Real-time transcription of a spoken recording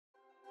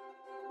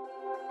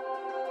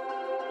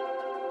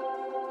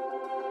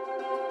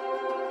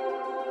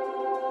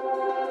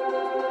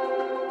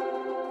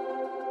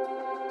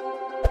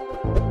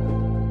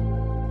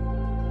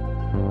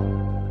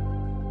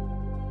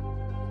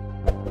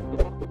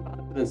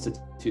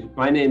Institute.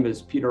 My name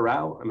is Peter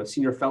Rao. I'm a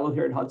senior fellow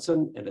here at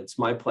Hudson, and it's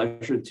my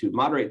pleasure to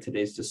moderate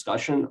today's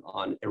discussion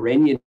on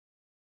Iranian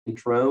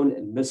drone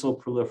and missile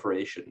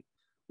proliferation.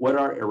 What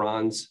are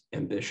Iran's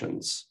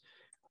ambitions?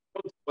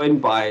 I'm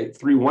joined by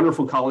three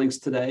wonderful colleagues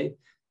today.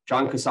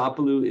 John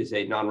Kasapoulou is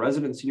a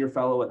non-resident senior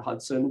fellow at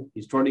Hudson.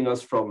 He's joining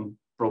us from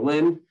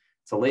Berlin.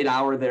 It's a late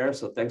hour there,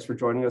 so thanks for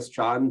joining us,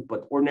 John.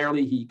 But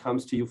ordinarily, he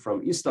comes to you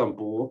from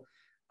Istanbul,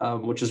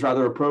 which is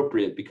rather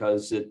appropriate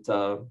because it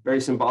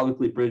very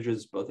symbolically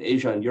bridges both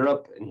Asia and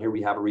Europe. And here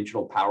we have a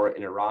regional power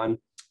in Iran,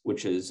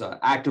 which is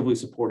actively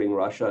supporting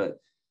Russia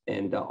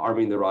and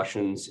arming the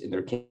Russians in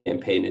their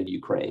campaign in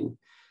Ukraine.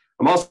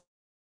 I'm also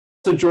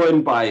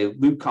joined by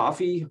Luke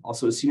Coffey,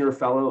 also a senior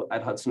fellow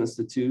at Hudson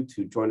Institute,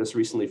 who joined us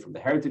recently from the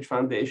Heritage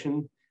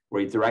Foundation,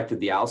 where he directed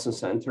the Allison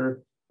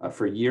Center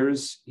for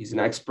years. He's an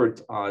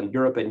expert on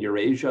Europe and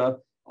Eurasia,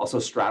 also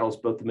straddles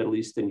both the Middle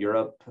East and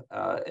Europe,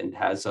 and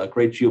has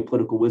great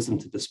geopolitical wisdom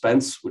to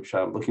dispense, which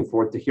I'm looking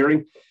forward to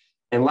hearing.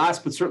 And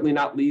last but certainly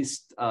not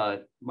least,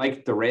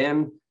 Mike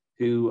Duran,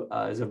 who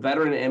is a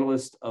veteran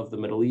analyst of the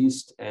Middle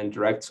East and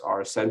directs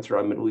our Center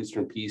on Middle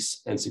Eastern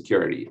Peace and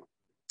Security.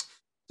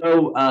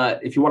 So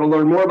if you want to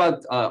learn more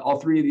about all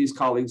three of these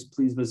colleagues,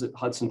 please visit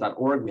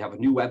hudson.org. We have a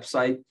new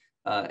website,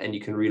 and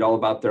you can read all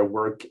about their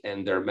work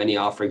and their many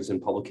offerings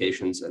and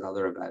publications and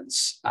other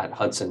events at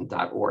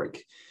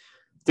hudson.org.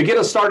 To get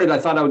us started, I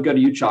thought I would go to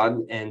you,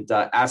 John, and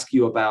ask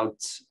you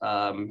about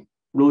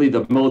really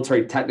the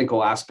military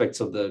technical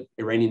aspects of the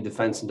Iranian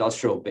defense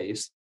industrial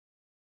base.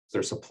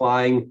 They're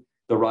supplying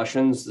the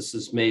Russians. This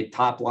has made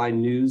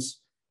top-line news.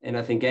 And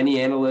I think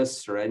any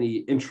analyst or any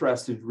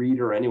interested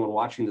reader or anyone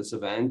watching this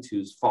event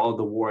who's followed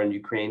the war in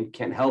Ukraine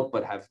can't help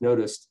but have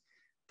noticed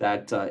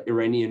that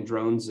Iranian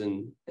drones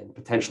and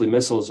potentially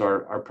missiles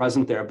are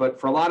present there. But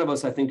for a lot of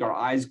us, I think our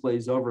eyes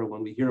glaze over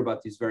when we hear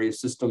about these various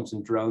systems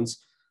and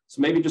drones. So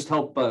maybe just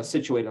help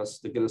situate us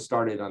to get us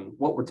started on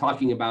what we're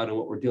talking about and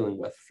what we're dealing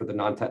with for the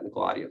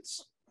non-technical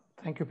audience.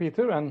 Thank you,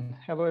 Peter, and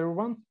hello,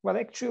 everyone. Well,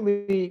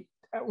 actually,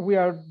 we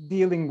are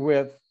dealing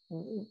with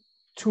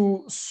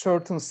two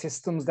certain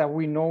systems that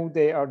we know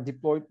they are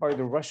deployed by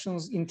the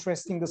Russians.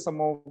 Interestingly, some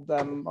of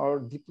them are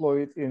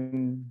deployed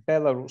in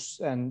Belarus,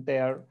 and they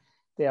are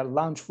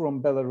launched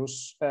from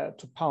Belarus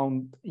to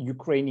pound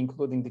Ukraine,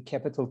 including the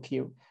capital,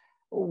 Kyiv.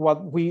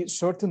 What we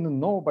certainly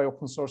know by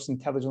open source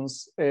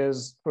intelligence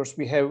is, first,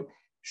 we have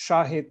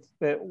Shahid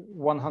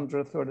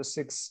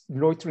 136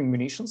 loitering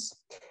munitions.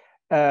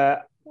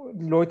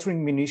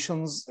 Loitering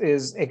munitions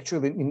is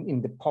actually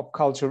in the pop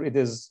culture, it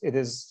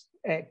is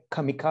a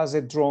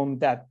kamikaze drone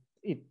that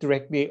it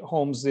directly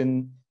homes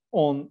in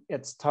on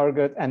its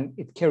target, and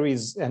it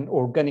carries an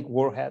organic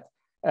warhead.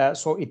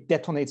 So it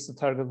detonates the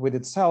target with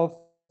itself.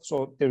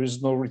 So there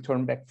is no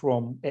return back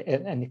from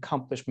an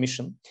accomplished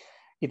mission.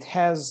 It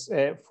has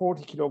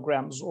 40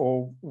 kilograms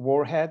of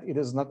warhead. It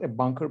is not a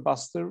bunker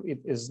buster. It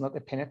is not a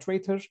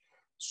penetrator.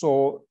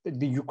 So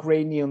the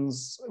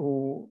Ukrainians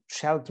who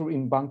shelter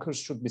in bunkers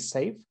should be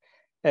safe.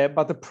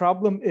 But the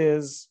problem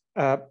is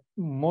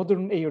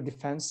modern air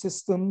defense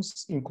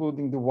systems,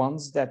 including the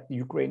ones that the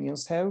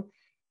Ukrainians have,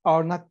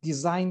 are not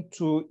designed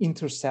to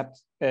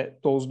intercept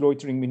those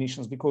loitering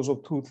munitions because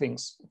of two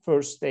things.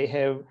 First, they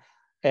have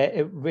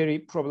a very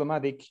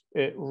problematic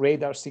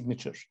radar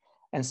signature.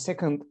 And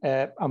second,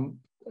 I'm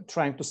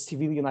trying to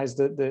civilianize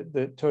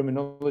the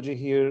terminology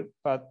here,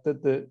 but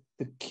the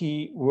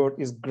key word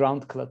is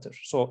ground clutter.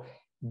 So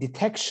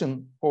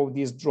detection of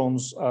these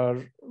drones are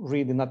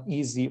really not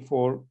easy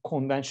for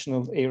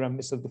conventional air and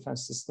missile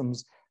defense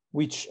systems,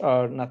 which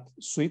are not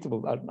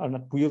suitable, are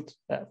not built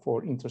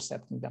for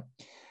intercepting them.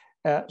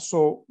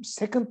 So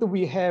second,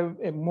 we have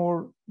a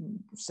more,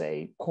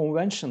 say,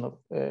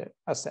 conventional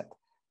asset,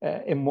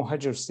 a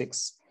Mohajer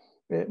 6.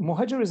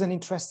 Mohajer is an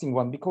interesting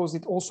one because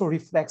it also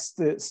reflects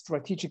the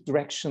strategic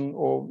direction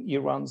of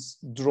Iran's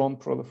drone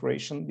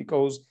proliferation,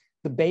 because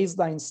the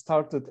baseline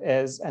started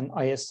as an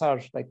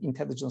ISR, like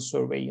intelligence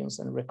surveillance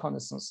and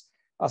reconnaissance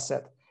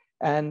asset.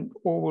 And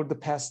over the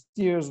past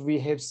years, we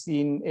have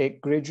seen a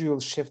gradual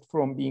shift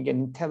from being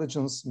an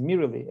intelligence,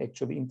 merely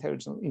actually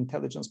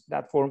intelligence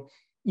platform,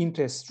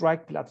 into a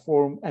strike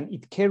platform, and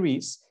it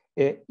carries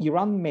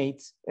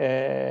Iran-made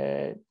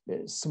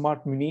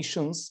smart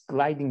munitions,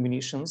 gliding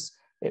munitions,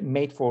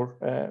 made for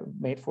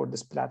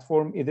this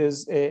platform. It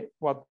is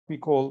what we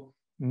call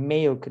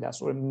male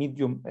class or a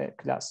medium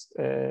class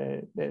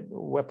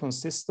weapon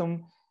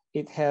system.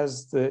 It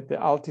has the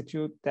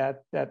altitude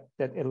that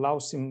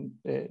allows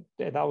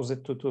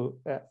it to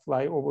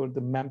fly over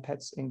the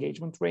Manpets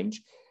engagement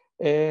range.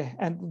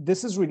 And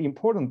this is really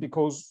important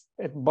because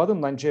at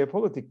bottom line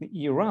geopolitically,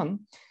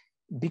 Iran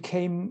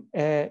became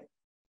a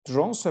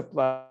drone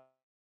supplier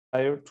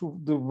to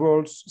the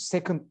world's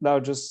second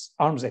largest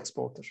arms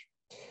exporter.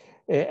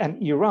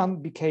 And Iran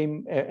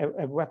became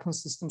a weapon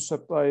system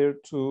supplier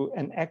to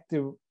an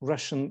active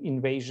Russian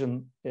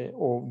invasion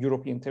of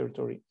European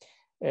territory.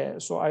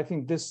 So I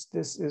think this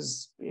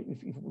is,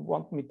 if you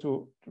want me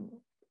to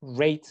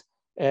rate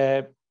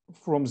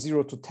from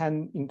 0 to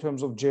 10 in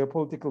terms of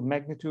geopolitical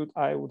magnitude,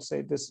 I would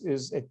say this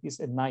is at least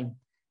a 9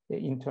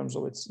 in terms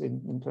of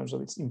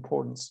its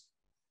importance.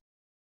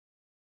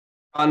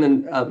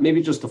 And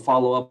maybe just to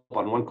follow up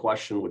on one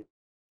question,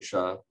 which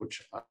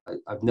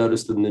I've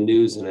noticed in the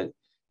news, and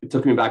it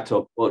took me back to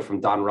a quote from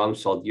Don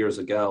Rumsfeld years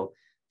ago,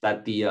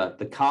 that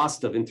the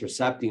cost of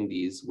intercepting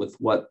these with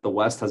what the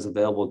West has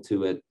available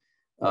to it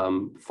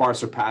far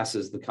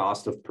surpasses the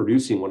cost of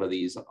producing one of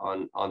these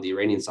on the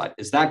Iranian side.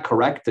 Is that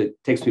correct? It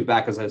takes me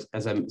back, as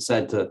I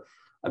said,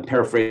 I'm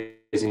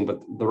paraphrasing, but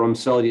the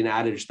Rumsfeldian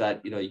adage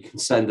that you can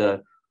send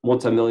a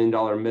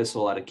multi-million-dollar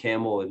missile at a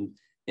camel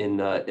in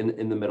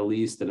the Middle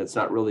East, and it's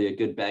not really a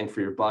good bang for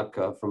your buck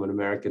from an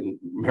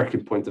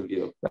American point of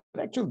view.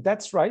 Actually,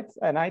 that's right,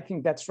 and I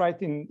think that's right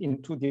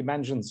in two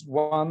dimensions.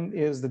 One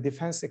is the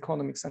defense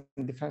economics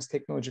and defense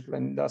technological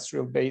and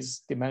industrial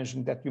base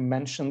dimension that you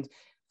mentioned.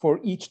 For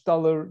each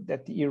dollar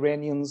that the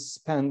Iranians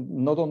spend,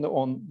 not only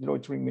on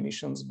loitering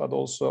munitions, but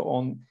also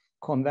on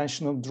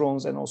conventional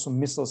drones and also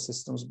missile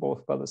systems,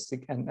 both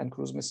ballistic and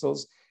cruise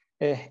missiles,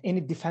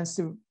 any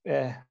defensive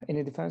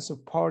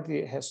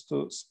party has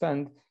to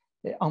spend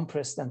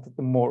unprecedented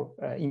more,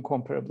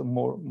 incomparably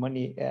more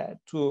money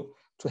to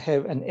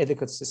have an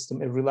adequate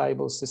system, a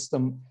reliable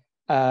system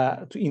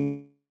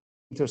to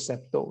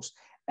intercept those.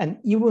 And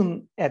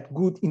even at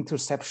good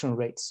interception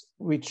rates,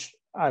 which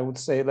I would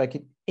say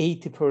like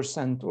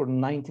 80% or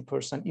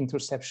 90%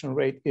 interception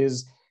rate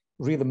is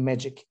really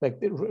magic, like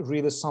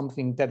really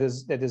something that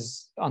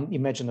is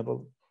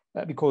unimaginable.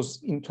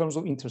 Because in terms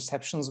of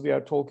interceptions, we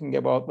are talking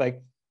about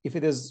like, if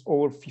it is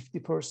over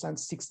 50%,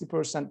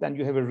 60%, then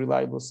you have a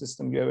reliable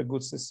system, you have a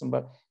good system.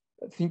 But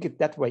think it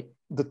that way.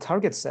 The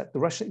target set, the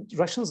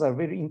Russians are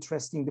very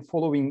interested in the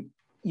following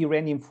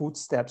Iranian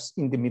footsteps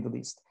in the Middle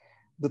East.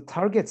 The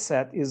target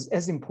set is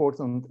as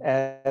important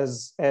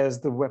as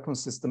the weapon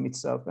system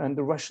itself. And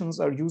the Russians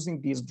are using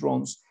these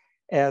drones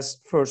as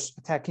first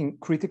attacking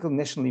critical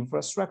national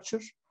infrastructure.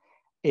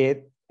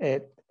 It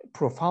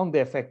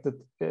profoundly affected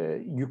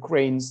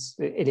Ukraine's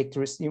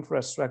electricity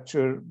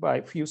infrastructure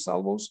by few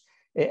salvos,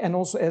 and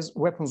also as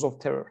weapons of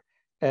terror.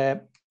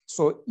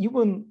 So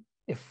even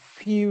a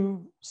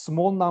few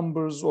small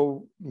numbers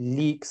of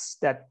leaks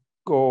that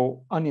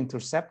go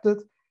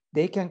unintercepted,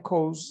 they can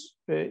cause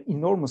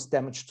enormous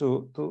damage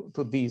to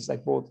these,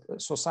 like both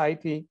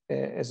society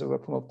as a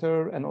weapon of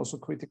terror and also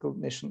critical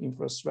national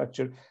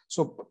infrastructure.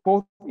 So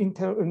both in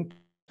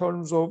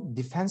terms of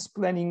defense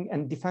planning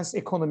and defense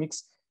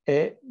economics,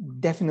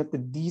 definitely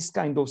these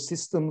kind of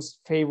systems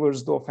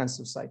favors the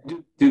offensive side.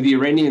 Do the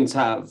Iranians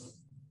have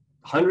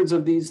hundreds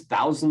of these,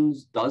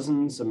 thousands,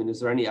 dozens? I mean, is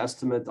there any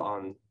estimate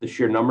on the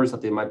sheer numbers that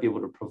they might be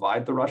able to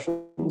provide the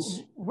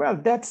Russians? Well,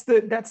 that's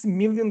 $1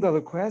 million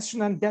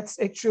question, and that's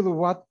actually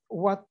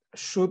what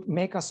should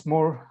make us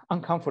more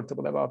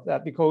uncomfortable about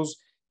that, because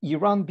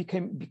Iran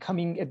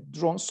becoming a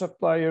drone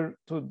supplier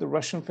to the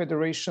Russian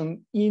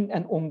Federation in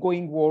an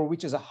ongoing war,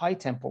 which is a high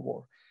tempo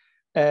war.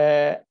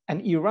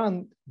 And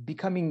Iran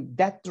becoming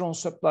that drone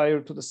supplier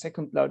to the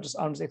second largest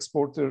arms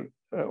exporter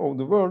of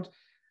the world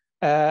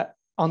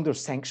under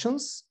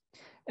sanctions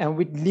and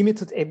with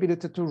limited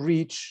ability to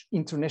reach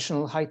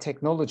international high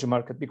technology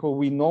market, because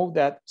we know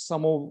that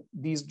some of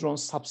these drone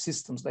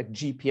subsystems like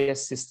GPS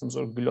systems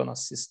or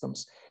GLONASS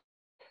systems,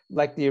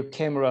 like their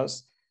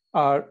cameras,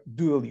 are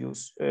dual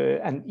use,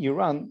 and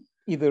Iran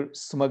either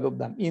smuggled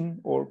them in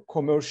or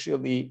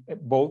commercially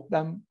bought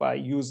them by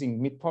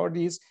using mid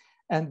parties.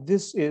 And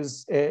this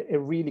is a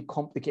really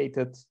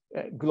complicated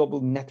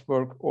global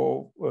network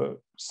of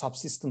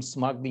subsystem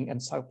smuggling and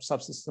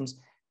subsystems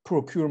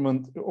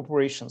procurement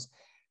operations.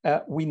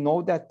 We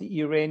know that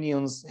the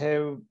Iranians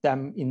have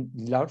them in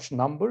large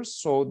numbers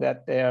so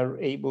that they are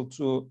able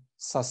to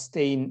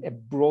sustain a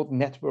broad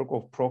network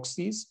of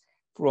proxies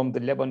from the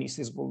Lebanese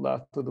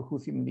Hezbollah to the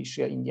Houthi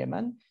militia in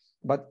Yemen.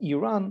 But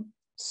Iran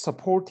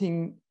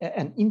supporting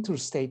an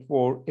interstate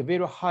war, a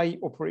very high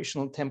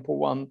operational tempo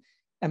one,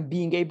 and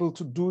being able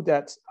to do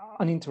that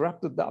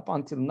uninterrupted up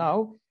until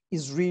now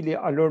is really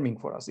alarming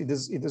for us. It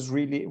is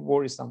really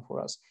worrisome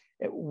for us.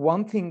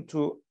 One thing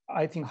to,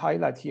 I think,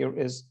 highlight here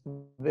is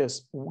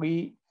this: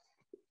 the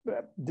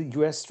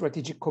US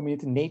strategic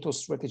community, NATO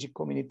strategic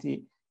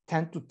community,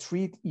 tend to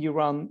treat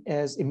Iran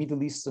as a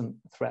Middle Eastern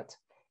threat.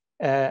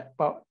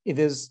 But it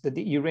is that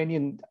the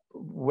Iranian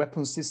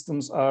weapon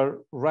systems are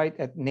right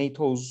at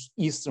NATO's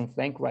eastern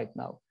flank right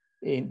now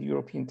in the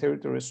European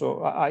territory.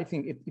 So I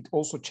think it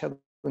also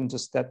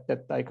challenges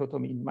that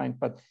dichotomy in mind.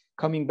 But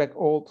coming back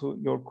all to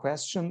your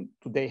question,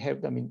 do they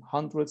have them in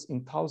hundreds,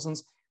 in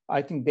thousands?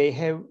 I think they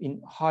have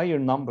in higher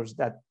numbers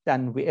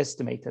than we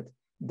estimated,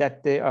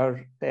 that they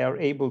are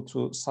able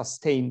to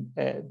sustain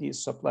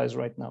these supplies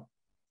right now.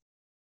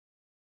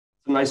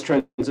 A nice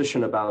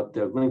transition about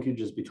the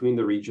linkages between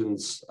the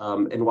regions.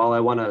 And while I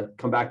want to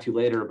come back to you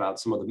later about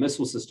some of the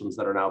missile systems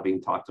that are now being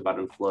talked about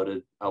and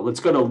floated, let's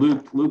go to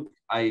Luke. Luke,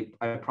 I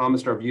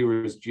promised our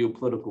viewers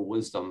geopolitical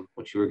wisdom,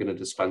 which you were going to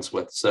dispense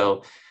with.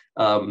 So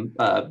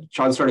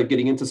Sean started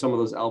getting into some of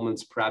those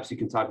elements. Perhaps you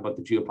can talk about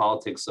the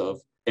geopolitics of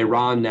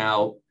Iran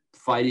now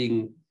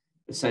fighting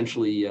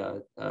essentially,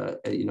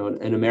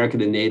 an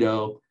American and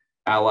NATO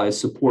allies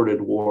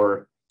supported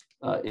war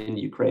in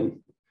Ukraine.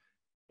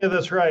 Yeah,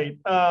 that's right.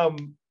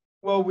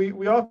 Well,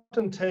 we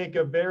often take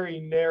a very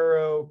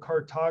narrow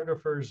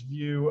cartographer's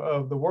view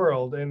of the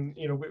world. And,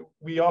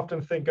 we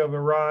often think of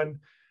Iran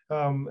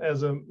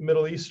as a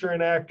Middle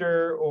Eastern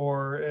actor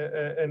or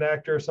an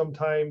actor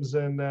sometimes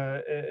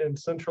in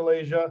Central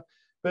Asia.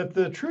 But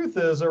the truth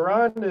is,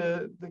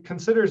 Iran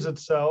considers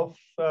itself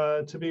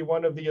to be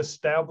one of the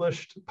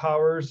established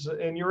powers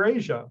in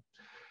Eurasia.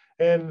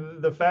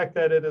 And the fact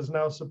that it is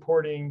now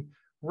supporting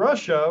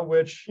Russia,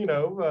 which,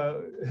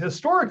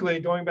 historically,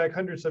 going back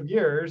hundreds of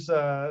years,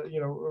 the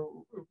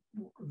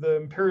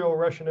Imperial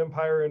Russian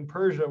Empire and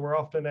Persia were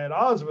often at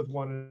odds with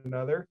one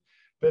another,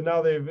 but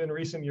now they've, in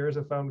recent years,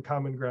 have found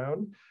common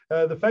ground.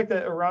 The fact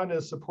that Iran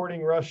is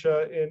supporting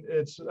Russia in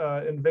its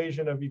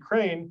invasion of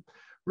Ukraine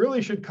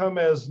really should come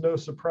as no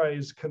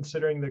surprise,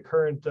 considering the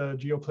current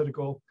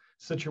geopolitical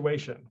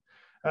situation.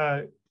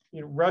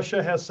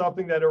 Russia has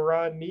something that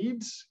Iran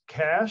needs: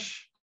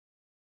 cash.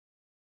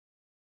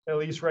 At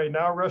least right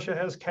now, Russia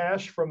has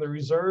cash from the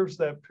reserves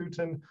that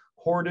Putin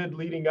hoarded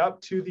leading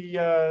up to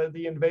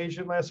the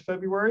invasion last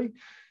February.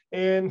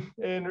 And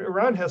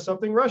Iran has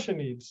something Russia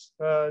needs: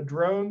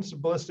 drones,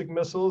 ballistic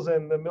missiles,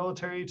 and the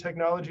military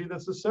technology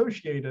that's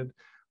associated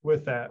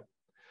with that.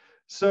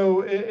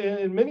 So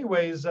in many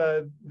ways,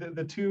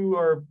 the two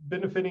are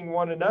benefiting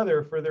one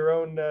another for their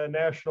own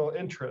national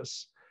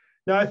interests.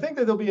 Now, I think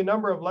that there'll be a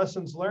number of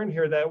lessons learned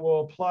here that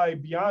will apply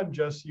beyond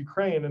just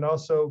Ukraine and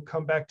also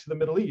come back to the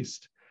Middle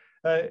East.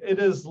 It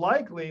is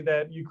likely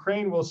that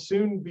Ukraine will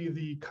soon be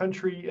the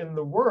country in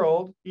the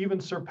world,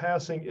 even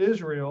surpassing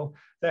Israel,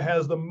 that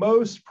has the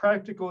most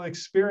practical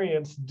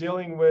experience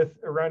dealing with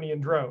Iranian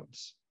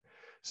drones.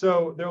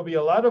 So there will be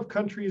a lot of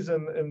countries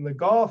in the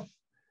Gulf,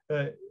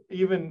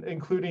 even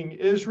including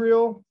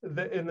Israel,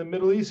 in the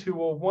Middle East, who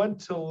will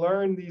want to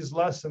learn these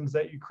lessons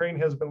that Ukraine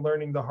has been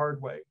learning the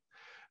hard way.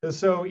 And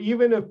so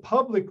even if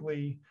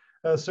publicly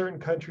certain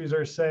countries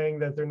are saying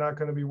that they're not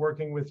going to be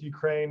working with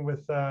Ukraine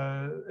with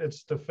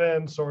its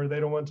defense, or they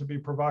don't want to be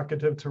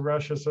provocative to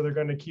Russia, so they're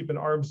going to keep an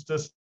arm's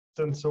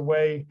distance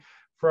away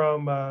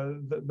from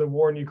the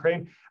war in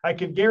Ukraine, I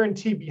can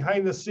guarantee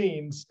behind the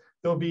scenes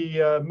there'll be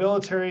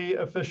military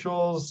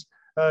officials,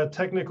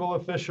 technical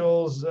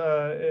officials,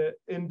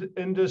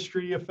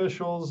 industry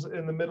officials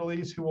in the Middle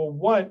East who will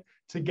want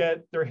to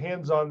get their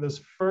hands on this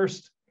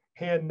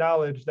first-hand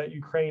knowledge that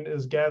Ukraine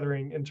is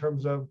gathering in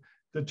terms of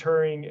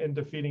deterring and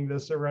defeating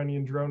this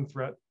Iranian drone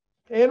threat.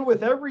 And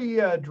with every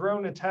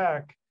drone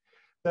attack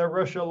that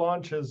Russia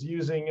launches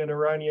using an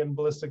Iranian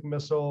ballistic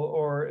missile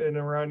or an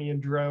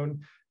Iranian drone,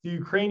 the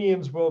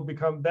Ukrainians will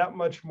become that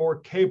much more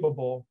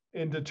capable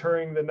in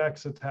deterring the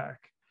next attack.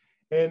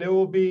 And it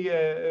will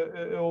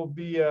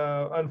be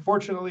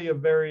unfortunately a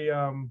very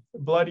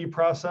bloody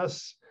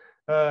process,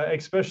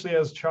 especially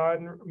as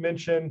Chan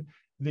mentioned,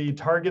 the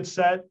target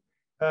set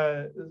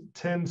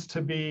tends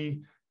to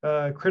be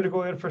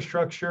critical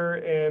infrastructure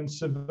and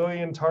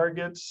civilian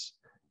targets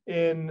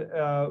in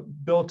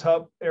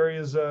built-up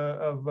areas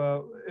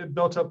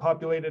built-up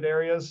populated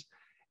areas.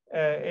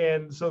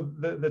 And so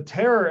the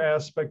terror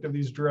aspect of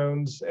these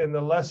drones and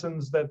the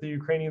lessons that the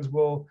Ukrainians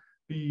will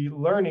be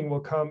learning will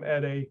come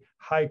at a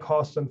high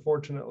cost,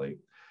 unfortunately.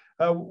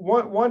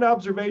 One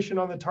observation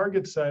on the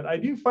target set, I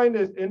do find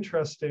it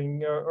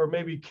interesting or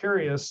maybe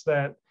curious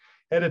that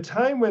at a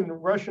time when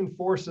Russian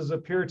forces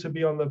appear to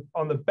be on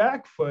the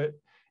back foot,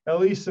 at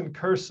least in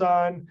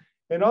Kherson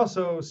and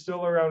also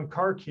still around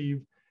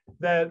Kharkiv,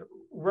 that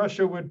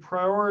Russia would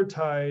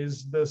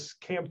prioritize this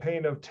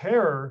campaign of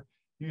terror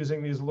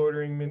using these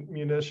loitering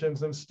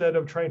munitions instead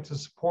of trying to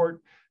support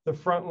the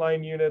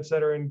frontline units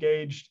that are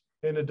engaged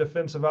in a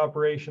defensive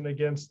operation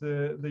against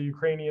the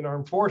Ukrainian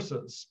armed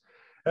forces.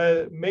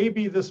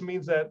 Maybe this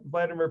means that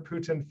Vladimir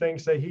Putin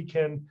thinks that he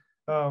can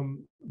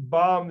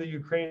bomb the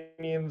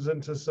Ukrainians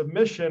into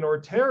submission or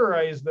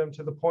terrorize them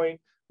to the point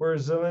where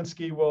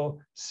Zelensky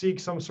will seek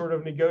some sort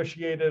of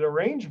negotiated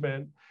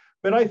arrangement.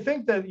 But I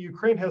think that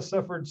Ukraine has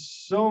suffered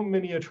so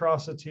many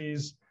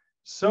atrocities,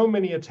 so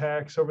many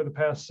attacks over the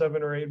past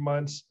 7 or 8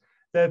 months,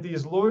 that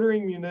these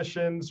loitering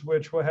munitions,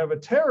 which will have a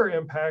terror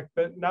impact,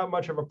 but not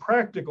much of a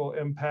practical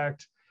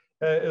impact,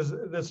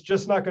 that's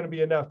just not going to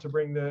be enough to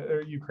bring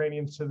the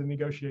Ukrainians to the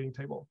negotiating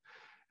table.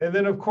 And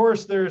then, of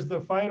course, there's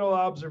the final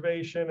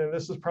observation, and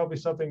this is probably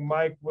something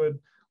Mike would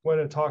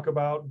want to talk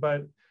about,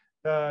 but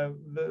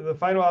the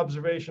final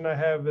observation I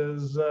have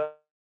is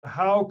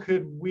how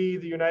could we,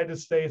 the United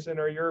States and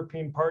our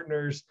European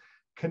partners,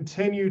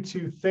 continue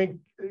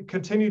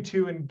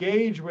to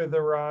engage with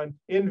Iran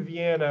in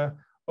Vienna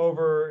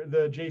over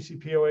the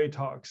JCPOA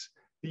talks?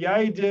 The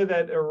idea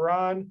that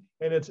Iran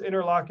and its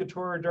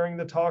interlocutor during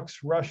the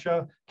talks,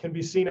 Russia, can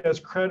be seen as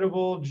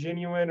credible,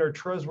 genuine, or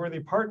trustworthy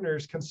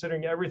partners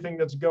considering everything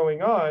that's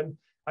going on,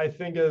 I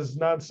think is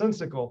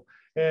nonsensical.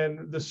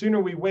 And the sooner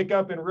we wake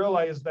up and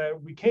realize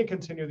that we can't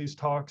continue these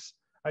talks,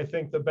 I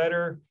think the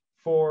better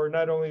for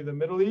not only the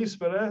Middle East,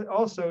 but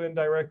also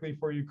indirectly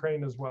for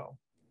Ukraine as well.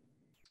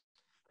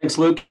 Thanks,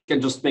 Luke.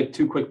 And just make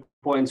 2 quick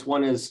points.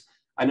 One is,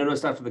 I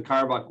noticed after the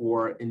Karabakh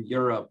War in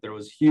Europe, there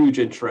was huge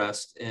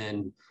interest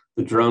in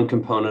the drone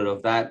component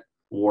of that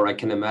war, I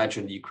can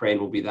imagine Ukraine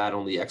will be that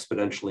only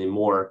exponentially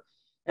more.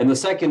 And the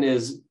second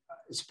is,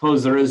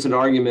 suppose there is an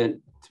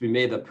argument to be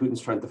made that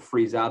Putin's trying to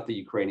freeze out the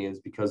Ukrainians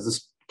because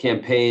this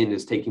campaign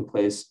is taking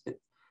place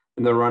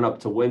in the run up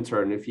to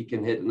winter. And if he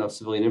can hit enough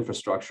civilian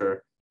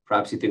infrastructure,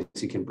 perhaps he thinks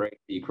he can break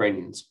the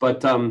Ukrainians.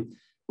 But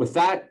with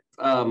that,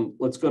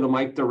 let's go to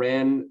Mike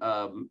Duran.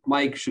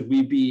 Mike, should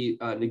we be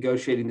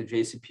negotiating the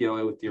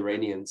JCPOA with the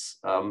Iranians?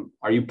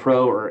 Are you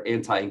pro or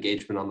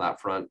anti-engagement on that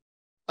front?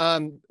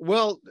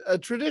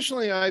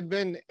 Traditionally, I've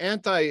been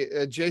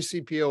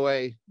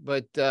anti-JCPOA,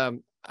 but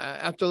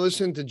after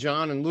listening to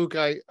John and Luke,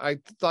 I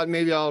thought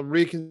maybe I'll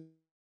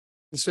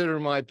reconsider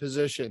my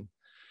position.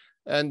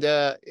 And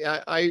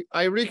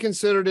I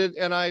reconsidered it,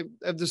 and I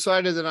have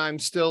decided that I'm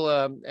still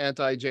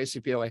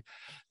anti-JCPOA.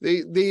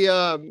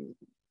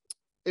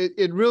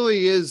 It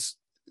really is,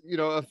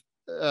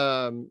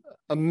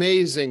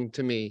 amazing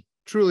to me,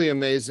 truly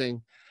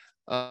amazing,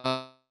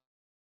 that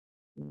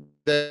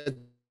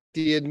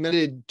he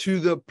admitted to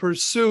the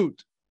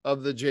pursuit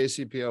of the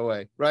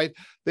JCPOA. Right?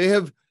 They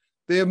have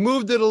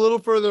moved it a little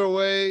further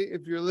away.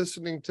 If you're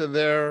listening to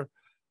their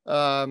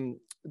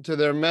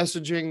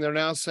messaging, they're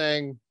now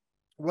saying,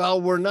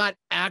 well, we're not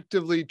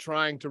actively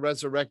trying to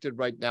resurrect it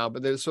right now,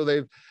 but they've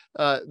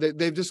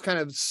just kind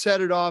of set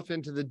it off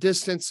into the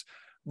distance,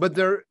 but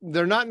they're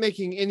not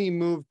making any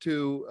move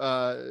to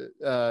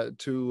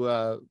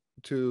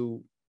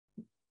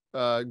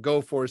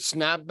go for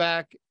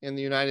snapback in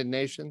the United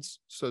Nations,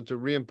 so to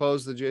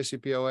reimpose the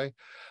JCPOA,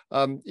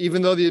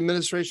 even though the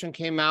administration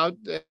came out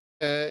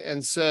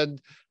and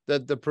said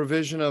that the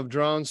provision of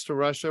drones to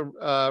Russia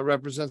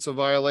represents a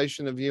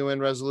violation of UN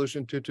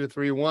Resolution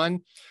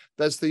 2231.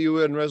 That's the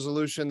UN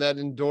resolution that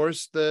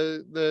endorsed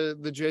the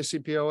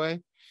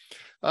JCPOA.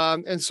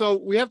 And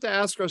so we have to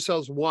ask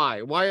ourselves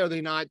why. Why are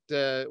they not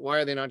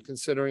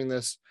considering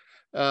this?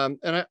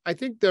 And I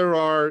think there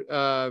are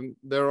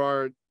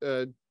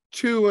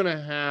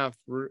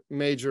 2.5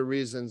 major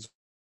reasons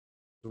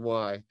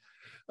why.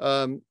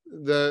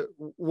 The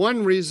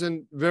one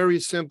reason, very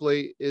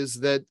simply, is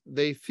that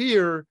they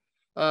fear,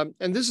 and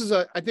this is,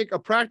 I think, a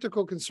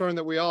practical concern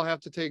that we all have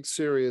to take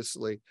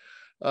seriously.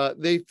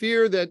 They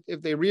fear that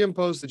if they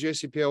reimpose the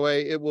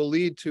JCPOA, it will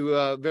lead to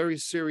a very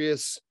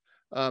serious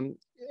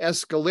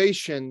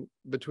escalation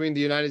between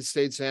the United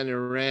States and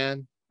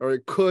Iran, or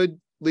it could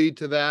lead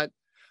to that.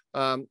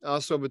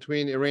 Also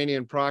between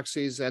Iranian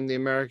proxies and the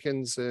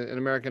Americans and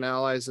American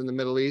allies in the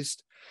Middle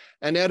East.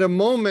 And at a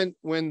moment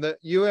when the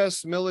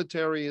U.S.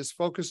 military is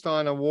focused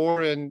on a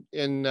war in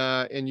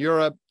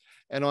Europe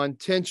and on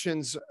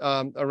tensions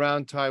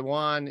around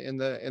Taiwan in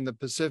the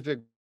Pacific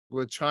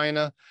with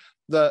China,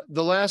 the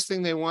last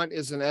thing they want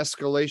is an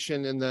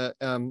escalation in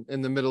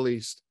the Middle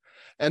East.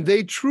 And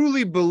they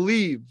truly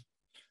believe,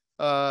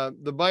 the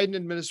Biden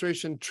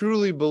administration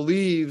truly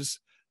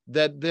believes,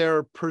 that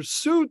their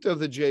pursuit of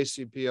the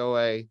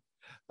JCPOA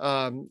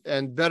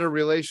and better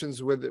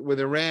relations with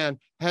Iran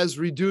has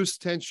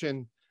reduced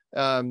tension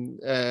in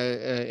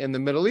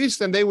the Middle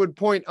East. And they would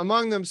point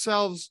among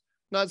themselves,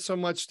 not so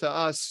much to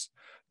us,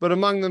 but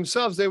among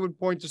themselves, they would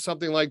point to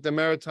something like the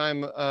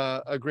maritime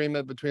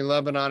agreement between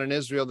Lebanon and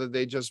Israel that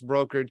they just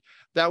brokered.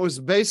 That was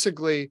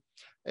basically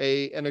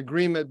an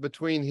agreement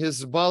between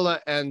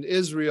Hezbollah and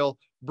Israel,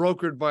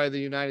 brokered by the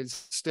United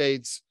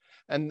States.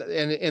 And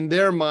in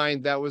their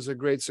mind, that was a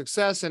great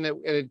success. And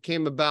it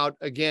came about,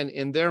 again,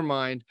 in their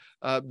mind,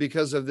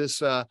 because of this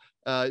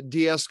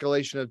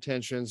de-escalation of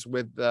tensions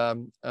with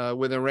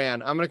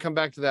Iran. I'm going to come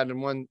back to that in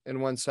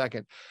one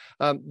second.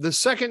 The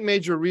second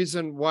major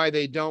reason why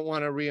they don't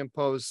want to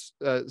reimpose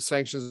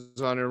sanctions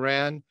on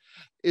Iran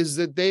is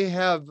that they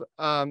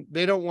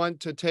don't want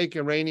to take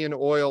Iranian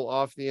oil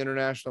off the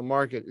international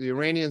market. The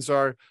Iranians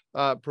are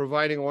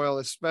providing oil,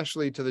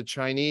 especially to the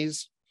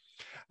Chinese.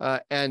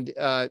 And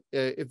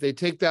if they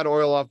take that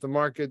oil off the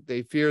market,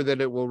 they fear that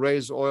it will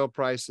raise oil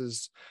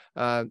prices,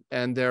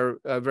 and they're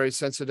very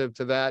sensitive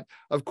to that.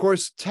 Of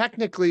course,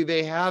 technically,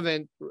 they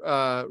haven't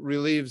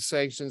relieved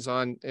sanctions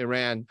on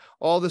Iran.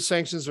 All the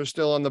sanctions are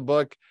still on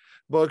the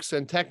books,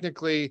 and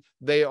technically,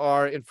 they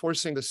are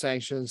enforcing the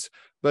sanctions.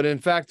 But in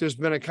fact, there's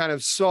been a kind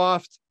of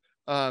soft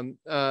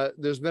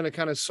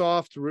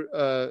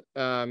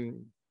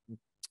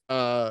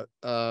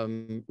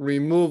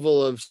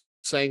removal of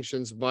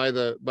sanctions by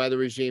the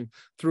regime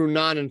through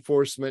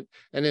non-enforcement,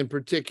 and in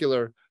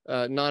particular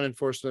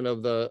non-enforcement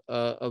of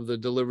the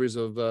deliveries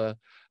of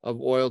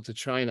oil to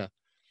China.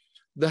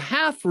 The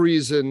half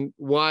reason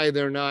why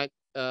they're not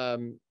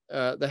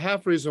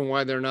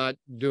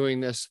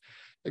doing this,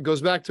 it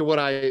goes back to what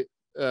I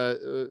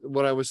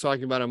was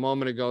talking about a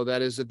moment ago.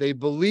 That is that they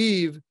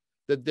believe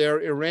that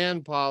their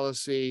Iran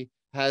policy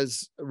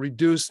has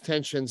reduced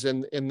tensions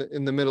in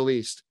the Middle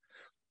East.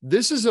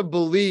 This is a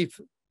belief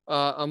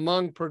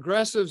among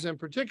progressives in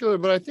particular,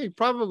 but I think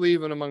probably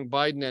even among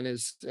Biden and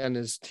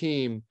his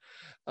team,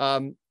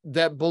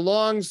 that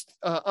belongs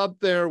up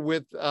there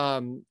with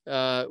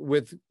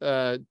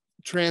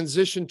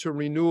transition to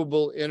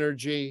renewable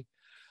energy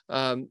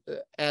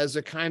as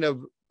a kind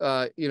of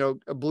a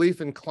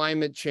belief in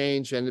climate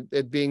change and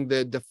it being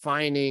the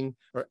defining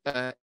or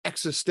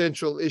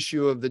existential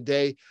issue of the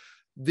day,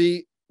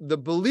 the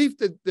belief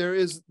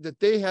that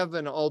they have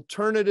an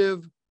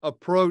alternative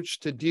approach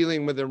to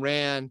dealing with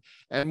Iran,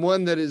 and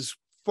one that is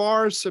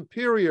far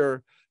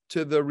superior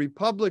to the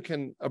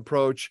Republican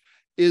approach,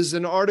 is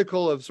an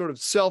article of sort of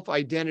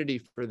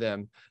self-identity for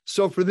them.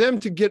 So for them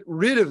to get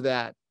rid of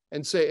that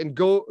and say, and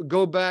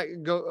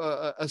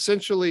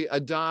essentially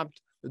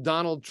adopt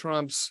Donald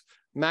Trump's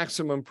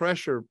maximum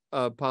pressure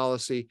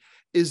policy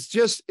is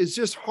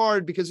just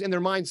hard, because in their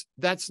minds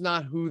that's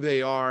not who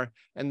they are,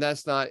 and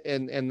that's not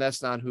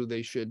who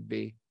they should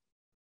be.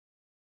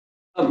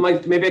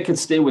 Mike, maybe I could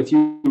stay with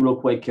you real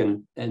quick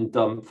and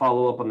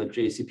follow up on the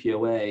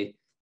JCPOA.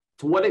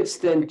 To what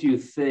extent do you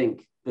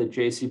think the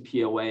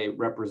JCPOA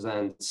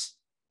represents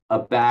a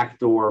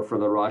backdoor for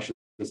the Russians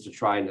to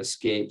try and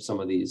escape some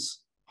of these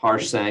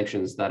harsh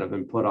sanctions that have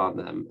been put on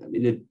them? I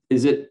mean,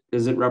 does it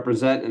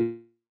represent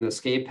an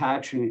escape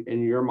hatch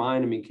in your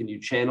mind? I mean, can you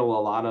channel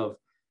a lot of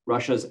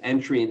Russia's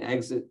entry and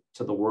exit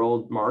to the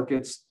world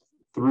markets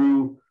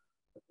through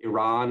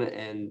Iran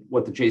and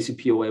what the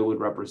JCPOA would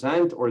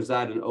represent, or is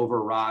that an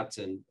overwrought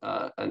and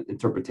an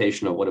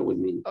interpretation of what it would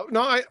mean?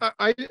 No,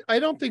 I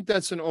don't think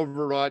that's an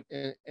overwrought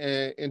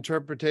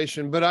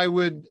interpretation, but I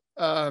would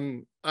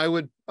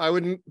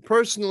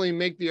personally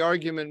make the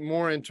argument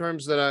more in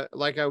terms that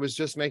like I was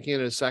just making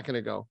it a second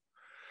ago.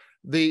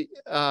 The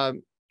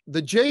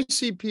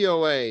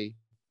JCPOA,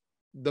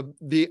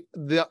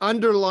 the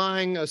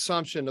underlying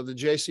assumption of the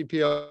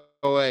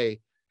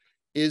JCPOA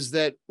is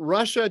that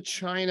Russia,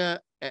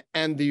 China,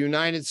 and the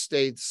United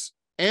States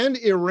and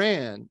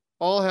Iran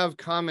all have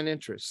common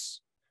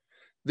interests.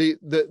 The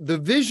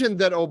vision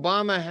that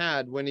Obama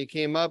had when he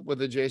came up with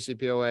the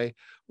JCPOA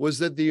was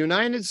that the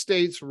United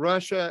States,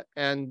 Russia,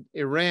 and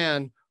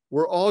Iran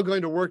were all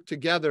going to work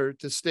together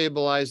to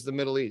stabilize the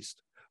Middle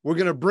East. We're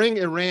going to bring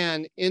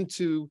Iran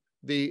into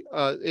the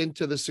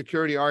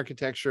security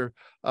architecture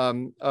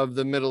of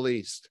the Middle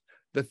East.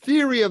 The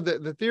theory of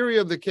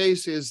the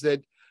case is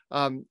that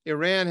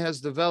Iran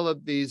has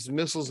developed these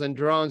missiles and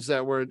drones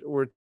that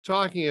we're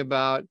talking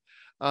about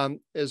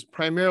as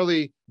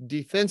primarily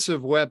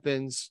defensive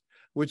weapons,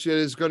 which it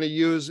is going to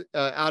use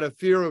out of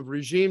fear of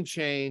regime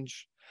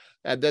change.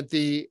 That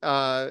the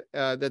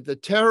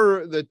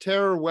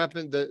terror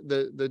weapon,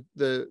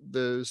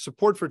 the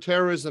support for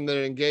terrorism that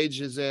it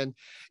engages in,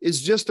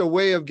 is just a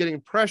way of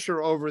getting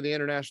pressure over the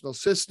international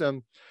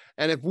system.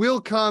 And if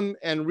we'll come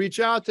and reach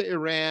out to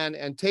Iran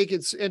and take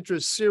its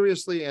interests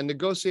seriously and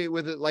negotiate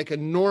with it like a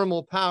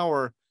normal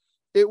power,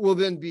 it will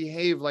then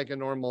behave like a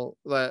normal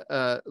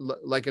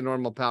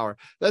power.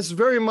 That's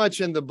very much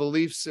in the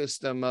belief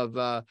system of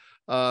the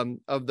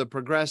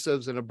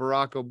progressives and of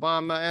Barack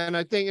Obama. And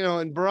I think,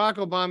 in Barack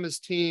Obama's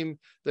team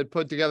that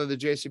put together the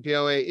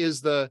JCPOA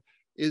is the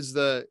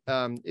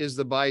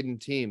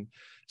Biden team.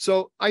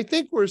 So I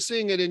think we're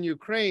seeing it in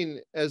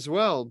Ukraine as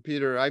well,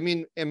 Peter. I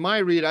mean, in my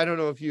read, I don't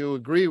know if you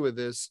agree with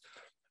this,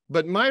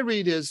 but my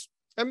read is,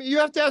 you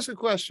have to ask a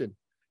question.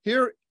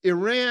 Here,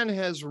 Iran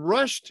has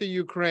rushed to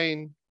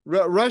Ukraine,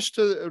 rushed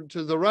to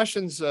the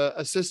Russians'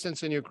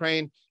 assistance in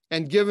Ukraine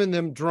and given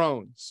them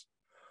drones.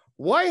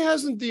 Why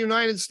hasn't the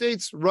United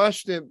States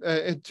rushed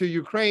to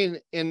Ukraine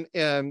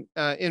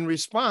in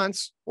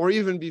response, or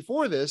even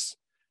before this,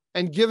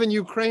 and given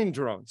Ukraine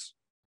drones?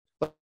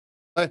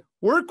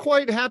 We're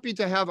quite happy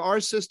to have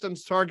our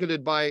systems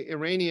targeted by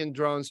Iranian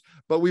drones,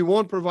 but we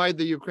won't provide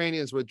the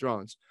Ukrainians with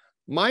drones.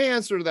 My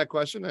answer to that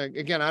question,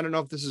 again, I don't know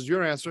if this is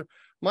your answer.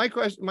 My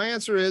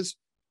answer is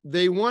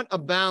they want a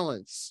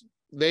balance.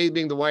 They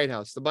being the White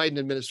House, the Biden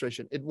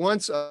administration, it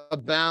wants a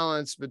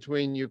balance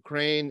between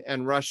Ukraine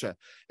and Russia.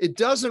 It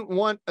doesn't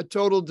want a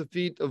total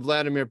defeat of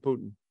Vladimir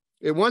Putin.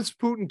 It wants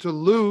Putin to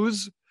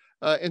lose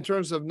in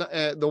terms of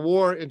the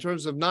war, in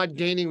terms of not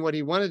gaining what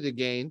he wanted to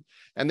gain.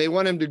 And they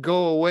want him to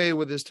go away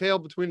with his tail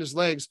between his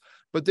legs.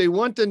 But they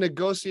want a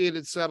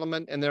negotiated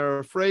settlement, and they're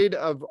afraid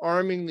of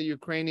arming the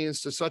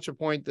Ukrainians to such a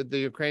point that the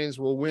Ukrainians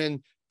will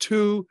win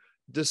too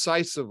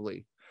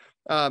decisively.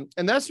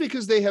 And that's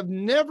because they have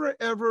never,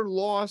 ever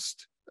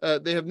lost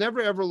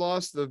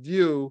the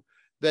view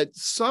that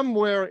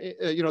somewhere,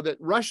 that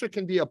Russia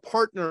can be a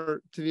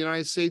partner to the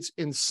United States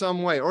in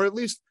some way, or at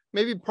least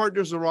maybe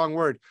partner is the wrong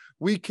word.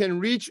 We can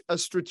reach a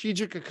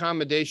strategic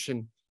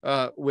accommodation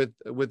with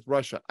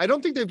Russia. I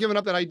don't think they've given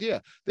up that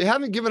idea. They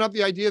haven't given up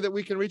the idea that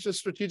we can reach a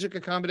strategic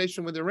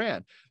accommodation with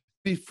Iran.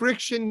 Be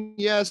friction,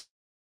 yes,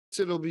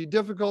 it'll be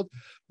difficult,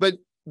 but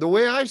the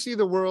way I see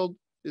the world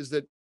is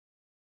that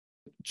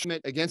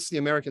against the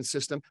American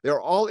system.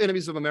 They're all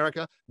enemies of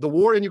America. The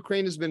war in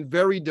Ukraine has been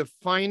very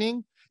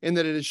defining in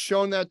that it has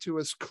shown that to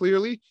us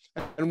clearly,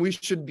 and we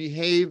should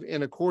behave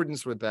in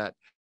accordance with that.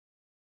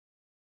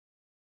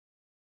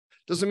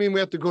 Doesn't mean we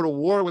have to go to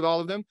war with all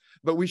of them,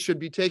 but we should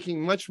be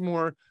taking much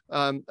more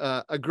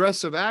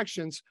aggressive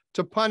actions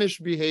to punish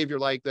behavior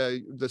like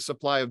the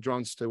supply of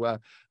drones to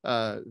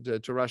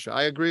Russia.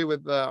 I agree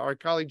with our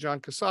colleague John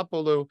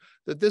Kasapoulou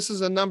that this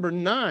is a number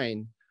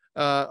 9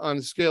 on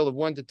a scale of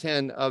 1 to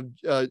 10 of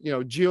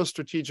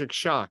geostrategic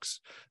shocks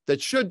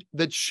that should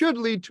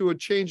lead to a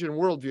change in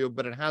worldview,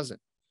 but it hasn't?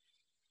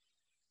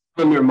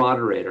 I'm your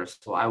moderator,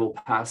 so I will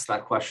pass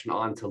that question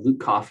on to Luke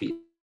Coffey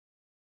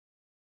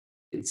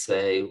and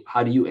say,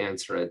 how do you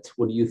answer it?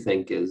 What do you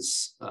think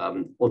is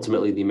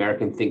ultimately the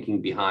American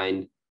thinking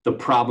behind the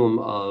problem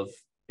of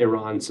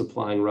Iran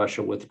supplying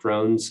Russia with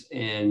drones?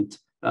 And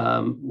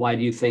why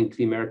do you think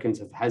the Americans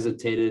have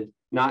hesitated,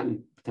 not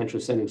in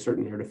potentially sending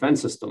certain air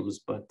defense systems,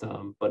 but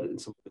in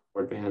some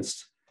more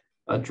advanced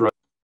drones?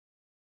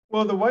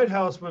 Well, the White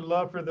House would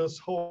love for this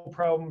whole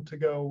problem to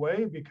go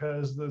away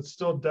because it's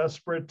still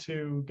desperate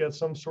to get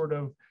some sort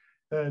of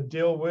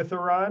deal with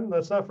Iran.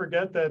 Let's not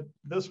forget that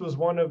this was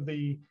one of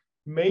the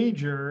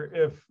major,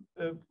 if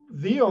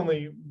the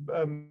only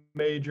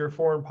major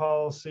foreign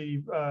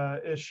policy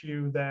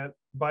issue that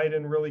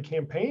Biden really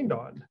campaigned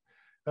on,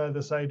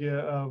 this idea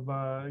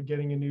of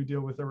getting a new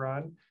deal with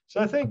Iran. So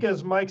I think,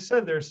 as Mike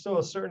said, there's still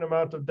a certain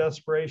amount of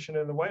desperation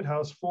in the White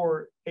House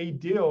for a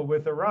deal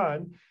with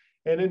Iran.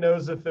 And it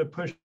knows if it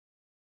pushes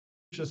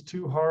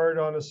too hard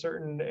on a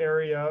certain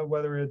area,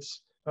 whether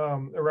it's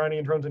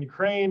Iranian drones in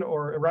Ukraine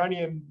or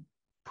Iranian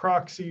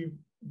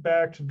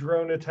proxy-backed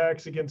drone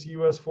attacks against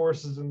US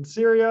forces in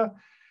Syria,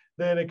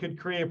 then it could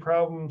create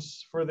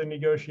problems for the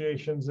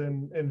negotiations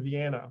in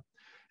Vienna.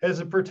 As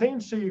it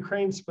pertains to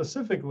Ukraine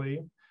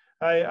specifically,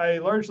 I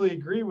largely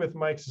agree with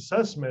Mike's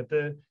assessment.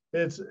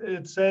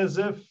 It's as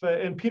if,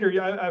 and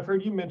Peter, I've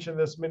heard you mention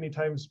this many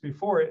times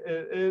before,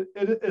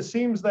 it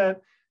seems that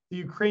the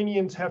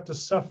Ukrainians have to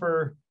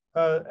suffer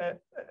at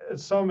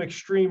some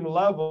extreme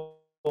level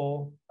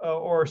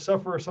or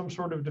suffer some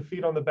sort of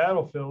defeat on the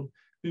battlefield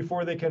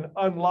before they can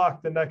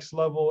unlock the next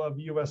level of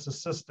US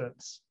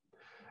assistance.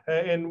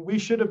 And we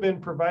should have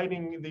been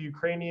providing the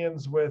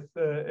Ukrainians with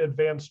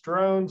advanced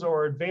drones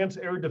or advanced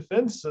air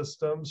defense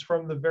systems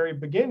from the very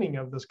beginning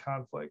of this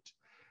conflict.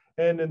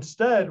 And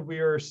instead, we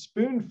are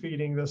spoon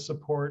feeding the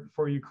support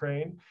for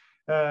Ukraine,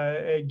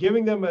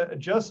 giving them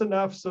just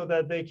enough so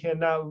that they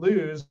cannot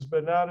lose,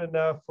 but not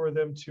enough for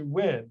them to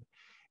win.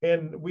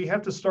 And we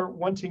have to start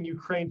wanting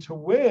Ukraine to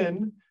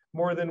win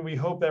more than we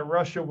hope that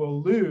Russia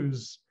will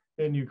lose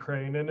in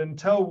Ukraine. And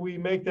until we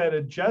make that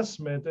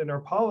adjustment in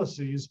our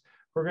policies,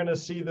 we're going to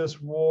see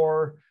this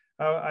war,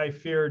 I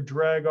fear,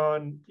 drag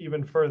on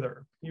even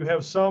further. You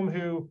have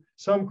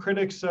some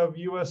critics of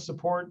US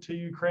support to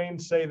Ukraine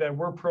say that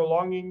we're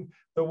prolonging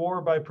the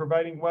war by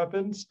providing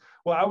weapons.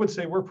 Well, I would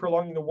say we're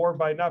prolonging the war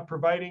by not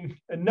providing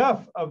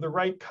enough of the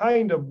right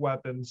kind of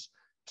weapons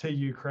to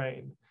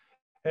Ukraine.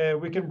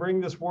 And we can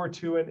bring this war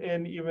to an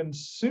end even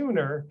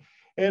sooner.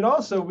 And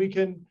also we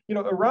can,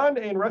 Iran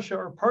and Russia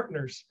are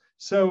partners.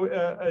 So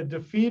a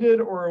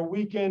defeated or a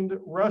weakened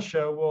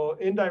Russia will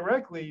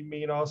indirectly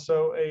mean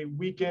also a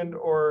weakened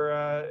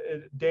or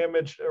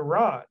damaged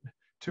Iran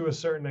to a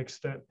certain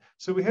extent.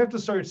 So we have to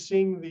start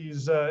seeing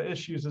these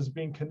issues as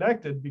being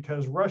connected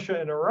because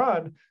Russia and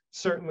Iran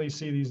certainly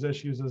see these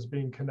issues as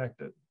being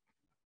connected.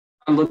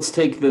 Let's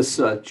take this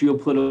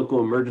geopolitical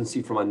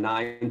emergency from a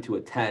 9 to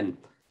a 10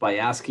 by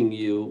asking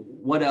you,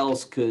 what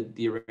else could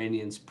the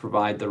Iranians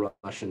provide the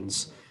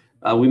Russians?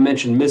 We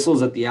mentioned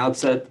missiles at the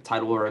outset. The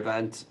title of our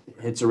event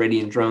hits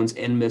Iranian drones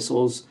and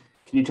missiles.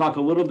 Can you talk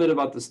a little bit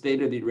about the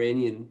state of the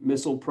Iranian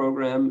missile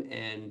program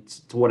and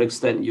to what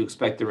extent you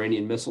expect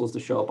Iranian missiles to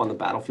show up on the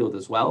battlefield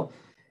as well?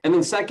 And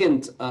then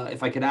second,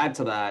 if I could add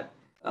to that,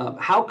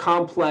 how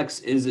complex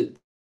is it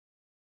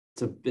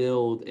to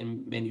build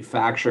and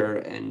manufacture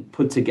and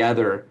put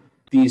together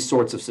these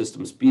sorts of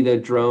systems, be they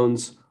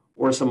drones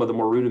or some of the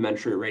more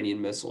rudimentary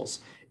Iranian missiles?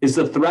 Is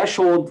the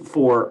threshold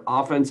for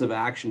offensive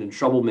action and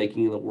troublemaking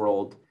in the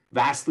world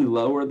vastly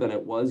lower than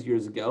it was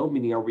years ago?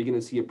 Meaning, are we going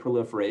to see a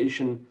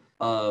proliferation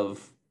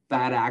of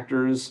bad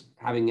actors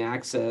having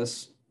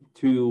access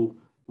to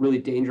really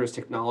dangerous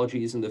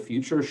technologies in the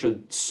future?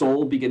 Should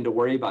Seoul begin to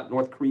worry about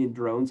North Korean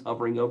drones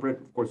hovering over it?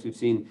 Of course, we've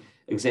seen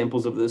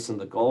examples of this in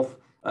the Gulf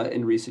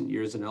in recent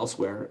years and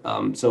elsewhere.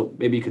 So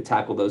maybe you could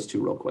tackle those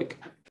two real quick.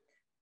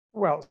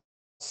 Well,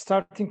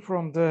 starting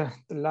from the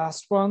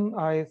last one,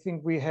 I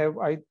think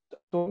I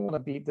don't want to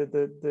be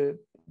the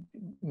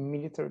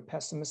military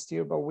pessimist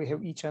here, but we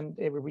have each and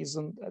every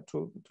reason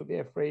to be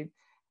afraid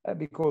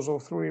because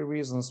of three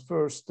reasons.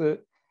 First,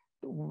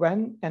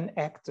 when an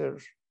actor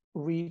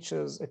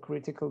reaches a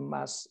critical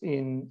mass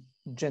in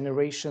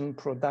generation,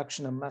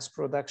 production, and mass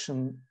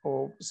production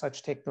of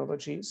such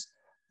technologies,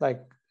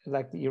 like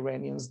the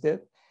Iranians did,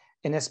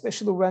 and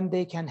especially when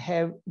they can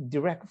have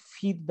direct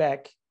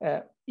feedback,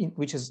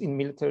 which is in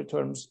military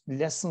terms,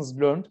 lessons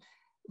learned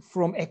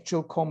from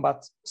actual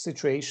combat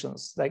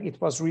situations. Like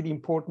it was really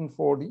important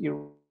for the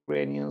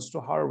Iranians to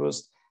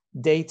harvest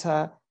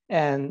data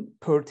and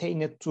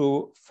pertain it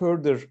to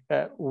further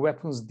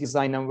weapons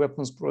design and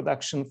weapons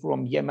production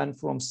from Yemen,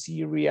 from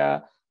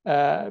Syria,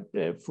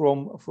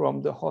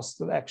 from the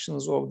hostile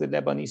actions of the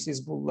Lebanese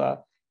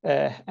Hezbollah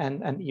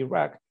and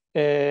Iraq.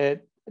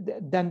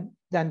 Then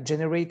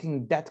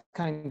generating that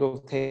kind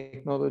of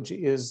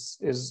technology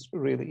is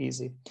really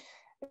easy.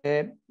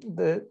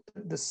 The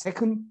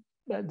second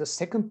the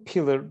second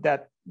pillar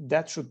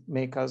that should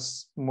make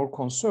us more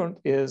concerned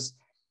is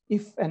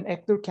if an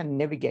actor can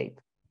navigate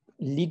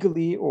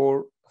legally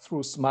or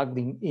through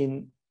smuggling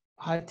in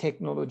high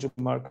technology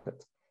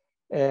market,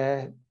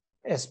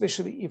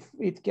 especially if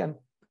it can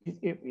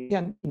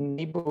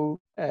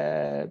enable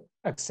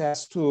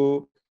access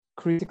to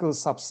critical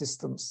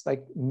subsystems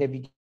like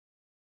navigation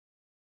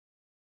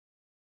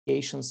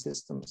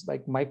systems,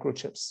 like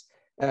microchips,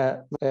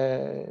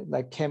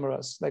 like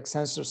cameras, like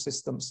sensor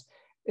systems.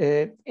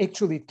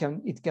 Actually,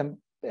 it can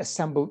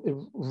assemble a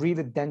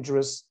really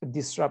dangerous,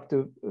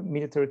 disruptive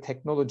military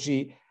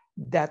technology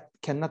that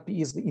cannot be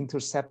easily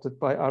intercepted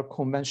by our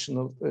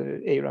conventional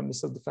air and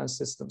missile defense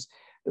systems.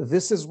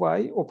 This is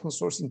why open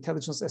source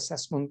intelligence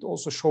assessment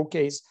also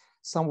showcase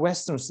some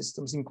Western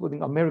systems,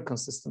 including American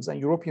systems and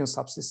European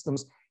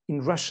subsystems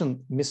in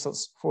Russian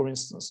missiles, for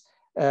instance.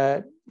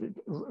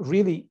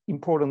 Really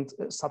important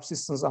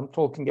subsystems I'm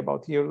talking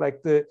about here,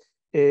 like the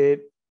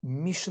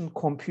mission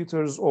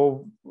computers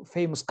of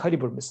famous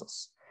caliber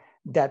missiles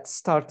that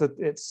started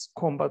its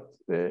combat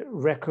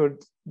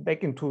record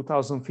back in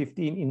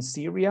 2015 in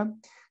Syria.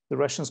 The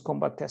Russians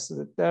combat tested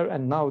it there,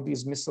 and now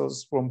these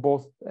missiles from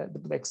both the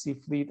Black Sea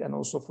Fleet and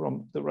also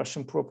from the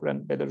Russian proper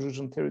and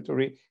Belarusian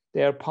territory,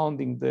 they are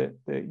pounding the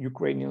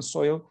Ukrainian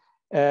soil.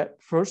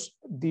 First,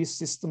 these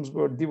systems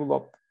were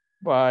developed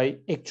by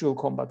actual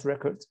combat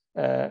record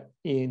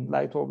in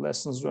light of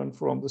lessons learned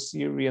from the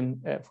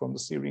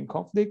Syrian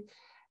conflict,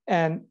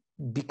 and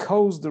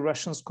because the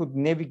Russians could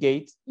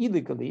navigate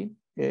illegally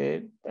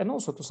and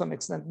also to some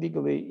extent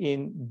legally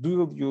in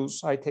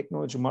dual-use high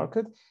technology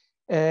market,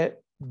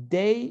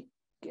 they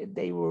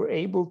were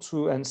able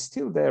to, and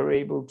still they're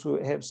able to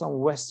have some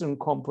Western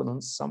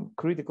components, some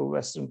critical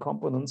Western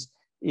components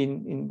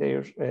in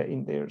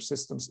their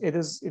systems. It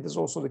is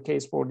also the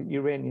case for the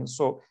Iranians.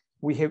 So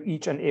we have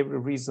each and every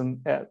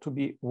reason to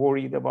be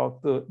worried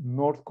about the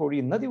North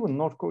Korean, not even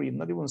North Korean,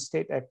 not even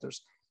state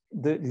actors,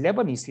 the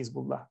Lebanese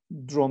Hezbollah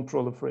drone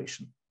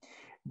proliferation.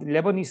 The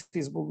Lebanese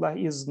Hezbollah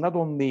is not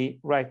only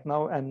right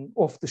now an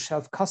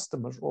off-the-shelf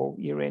customer of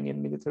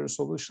Iranian military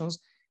solutions,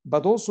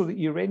 but also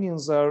the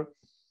Iranians are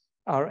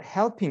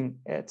helping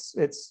its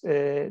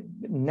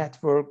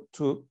network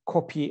to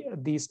copy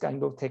these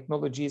kind of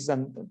technologies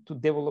and to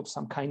develop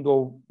some kind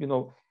of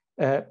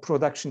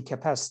production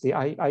capacity.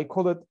 I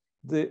call it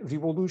the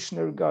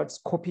Revolutionary Guards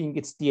copying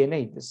its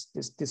DNA,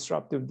 this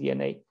disruptive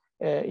DNA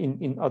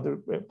in other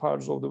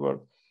parts of the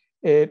world.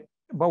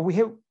 But we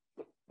have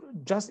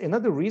just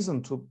another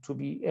reason to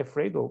be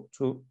afraid of.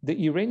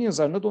 The Iranians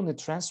are not only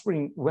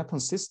transferring weapon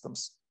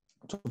systems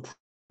to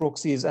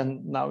proxies,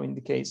 and now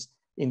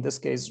in this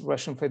case,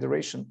 Russian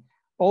Federation,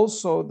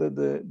 also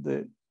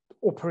the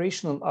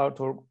operational art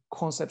or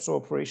concepts of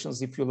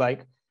operations, if you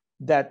like,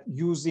 that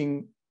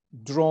using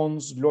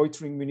drones,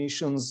 loitering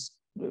munitions,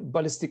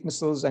 ballistic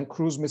missiles, and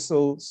cruise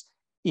missiles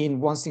in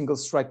one single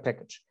strike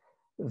package.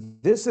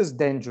 This is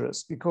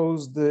dangerous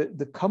because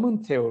the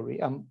common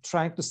theory, I'm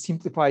trying to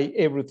simplify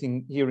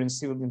everything here in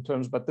civilian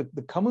terms, but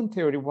the common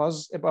theory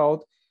was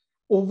about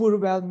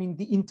overwhelming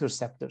the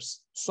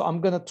interceptors. So I'm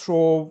going to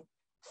throw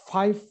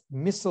 5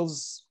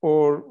 missiles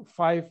or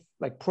 5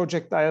 like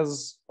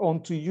projectiles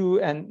onto you,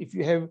 and if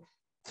you have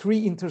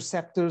 3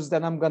 interceptors,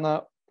 then I'm going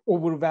to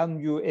overwhelm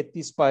you at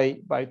least by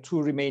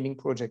 2 remaining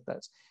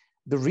projectiles.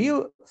 The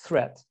real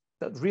threat,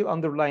 the real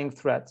underlying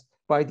threat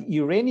by the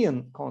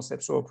Iranian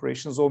concepts of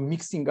operations, or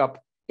mixing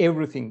up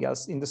everything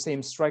else in the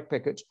same strike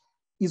package,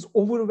 is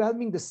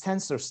overwhelming the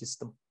sensor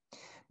system,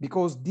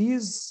 because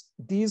these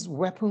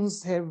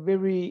weapons have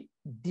very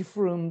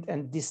different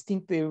and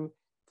distinctive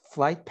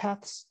flight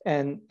paths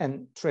and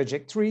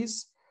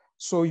trajectories.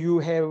 So you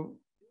have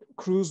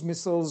cruise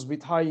missiles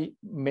with high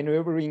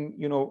maneuvering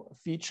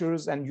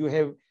features, and you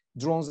have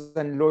drones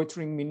and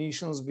loitering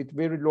munitions with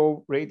very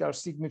low radar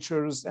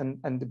signatures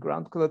and the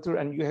ground clutter,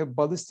 and you have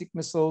ballistic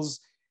missiles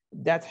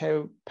that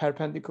have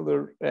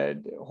perpendicular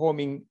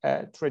homing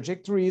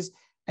trajectories.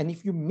 And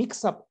if you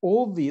mix up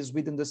all these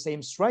within the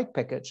same strike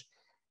package,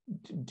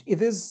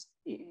 it is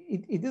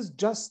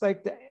just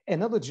like the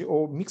analogy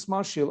of mixed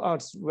martial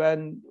arts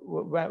when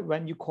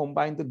you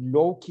combine the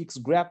low kicks,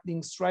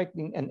 grappling,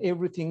 striking, and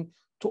everything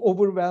to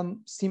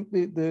overwhelm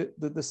simply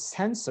the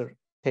sensor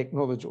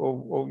technology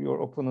of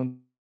your opponent,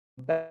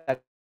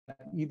 that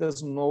he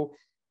doesn't know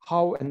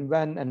how and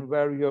when and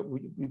where you're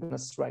going to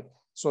strike.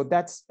 So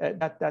that's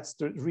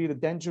the real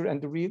danger.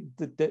 And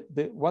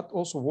what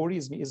also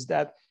worries me is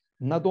that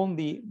not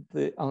only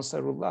the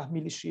Ansarullah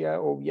militia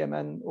of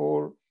Yemen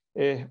or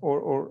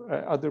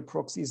other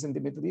proxies in the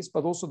Middle East,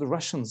 but also the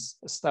Russians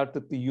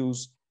started to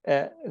use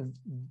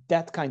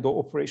that kind of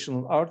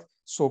operational art.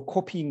 So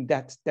copying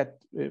that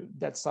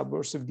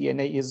subversive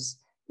DNA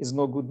is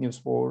no good news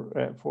for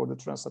the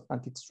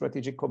transatlantic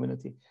strategic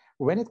community.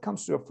 When it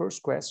comes to your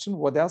first question,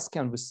 what else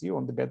can we see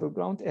on the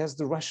battleground as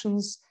the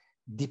Russians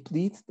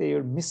deplete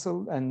their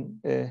missile and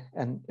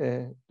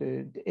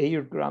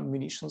air-ground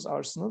munitions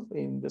arsenal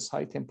in this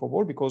high-tempo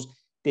war, because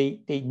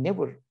they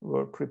never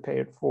were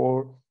prepared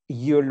for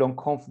year-long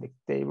conflict.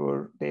 They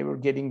were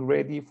getting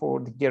ready for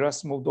the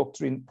Gerasimov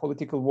doctrine,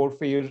 political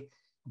warfare,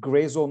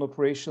 gray zone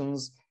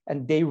operations,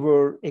 and they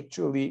were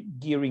actually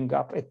gearing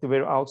up at the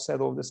very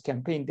outset of this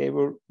campaign. They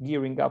were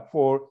gearing up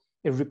for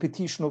a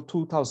repetition of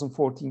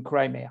 2014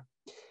 Crimea.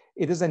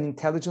 It is an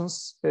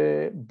intelligence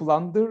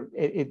blunder.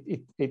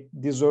 It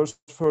deserves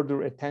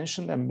further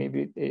attention and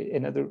maybe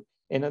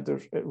another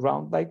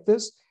round like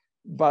this.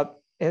 But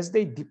as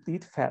they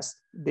deplete fast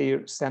their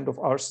standoff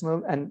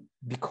arsenal, and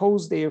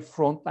because their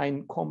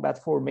frontline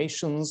combat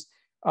formations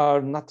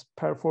are not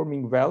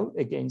performing well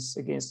against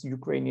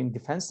Ukrainian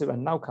defensive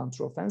and now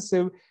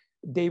counteroffensive,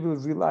 they will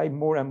rely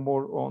more and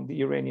more on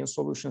the Iranian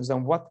solutions.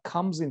 And what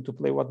comes into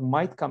play, what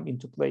might come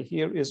into play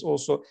here is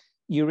also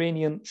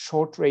Iranian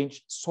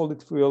short-range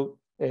solid fuel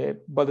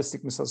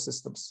ballistic missile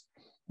systems,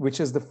 which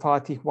is the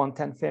Fatih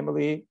 110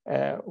 family,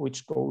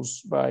 which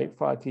goes by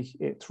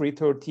Fatih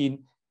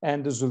 313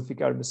 and the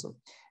Zulfikar missile.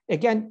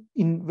 Again,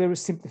 in very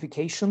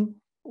simplification,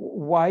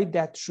 why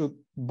that should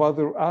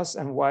bother us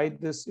and why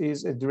this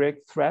is a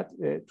direct threat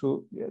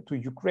to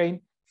Ukraine.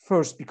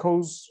 First,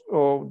 because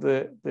of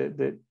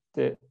the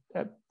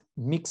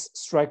mixed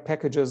strike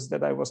packages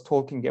that I was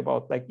talking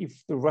about. Like if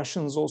the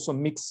Russians also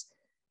mix,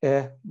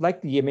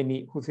 like the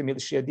Yemeni Houthi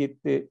militia did,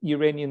 the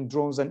Iranian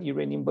drones and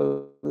Iranian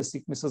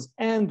ballistic missiles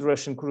and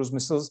Russian cruise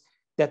missiles,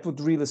 that would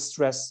really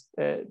stress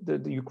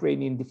the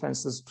Ukrainian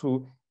defenses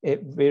to a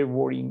very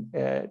worrying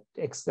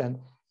extent.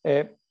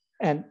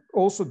 And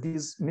also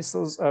these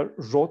missiles are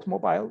road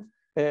mobile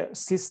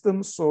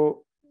systems,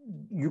 so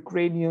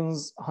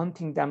Ukrainians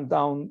hunting them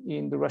down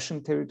in the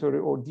Russian territory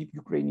or deep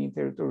Ukrainian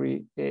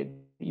territory,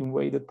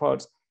 invaded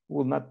parts,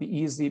 will not be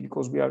easy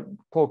because we are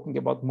talking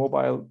about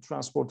mobile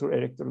transporter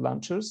erector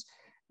launchers.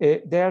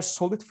 They are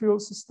solid fuel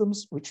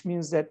systems, which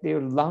means that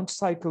their launch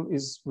cycle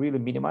is really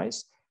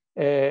minimized.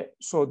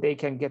 So they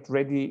can get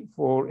ready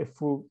for a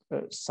full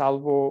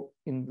salvo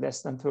in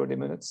less than 30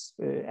 minutes.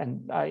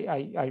 And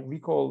I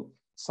recall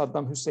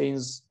Saddam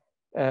Hussein's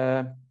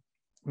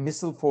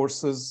missile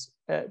forces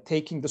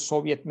taking the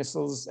Soviet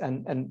missiles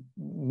and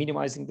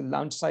minimizing the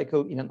launch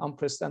cycle in an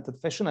unprecedented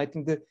fashion. I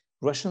think the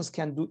Russians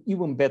can do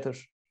even better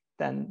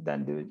than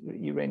the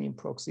Iranian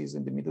proxies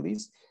in the Middle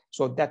East.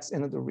 So that's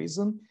another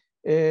reason.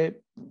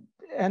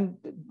 And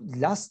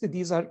lastly,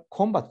 these are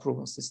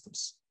combat-proven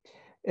systems.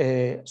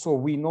 So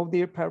we know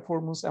their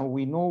performance and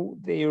we know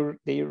their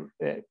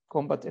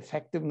combat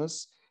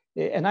effectiveness.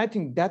 And I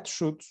think that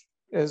should,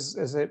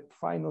 as a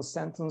final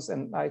sentence,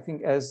 and I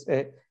think as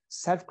a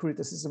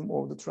self-criticism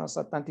of the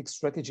transatlantic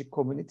strategic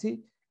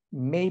community,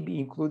 maybe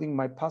including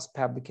my past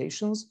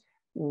publications,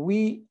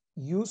 we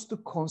used to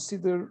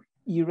consider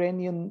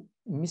Iranian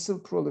missile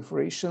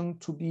proliferation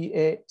to be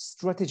a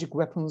strategic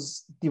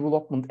weapons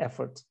development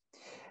effort,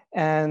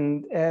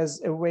 and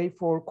as a way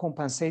for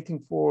compensating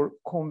for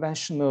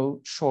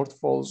conventional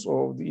shortfalls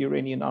of the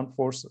Iranian armed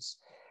forces.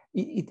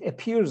 It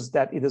appears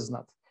that it is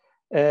not.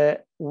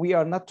 We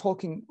are not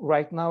talking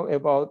right now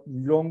about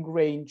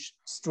long-range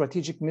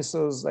strategic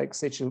missiles like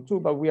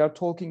Sechil-2, but we are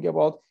talking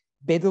about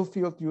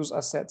battlefield use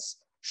assets,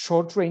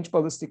 short-range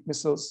ballistic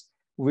missiles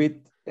with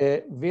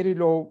very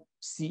low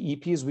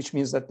CEPs, which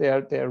means that they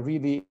are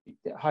really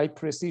high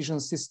precision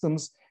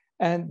systems,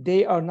 and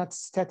they are not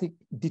static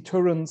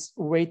deterrents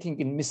waiting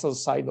in missile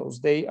silos.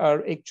 They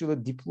are actually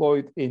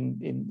deployed in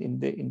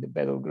the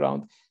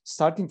battleground,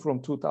 starting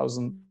from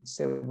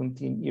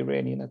 2017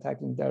 Iranian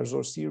attack in Deir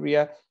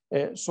Syria.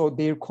 So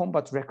their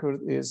combat record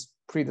is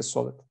pretty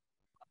solid.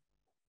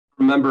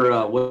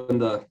 Remember when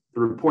the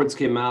reports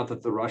came out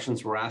that the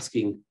Russians were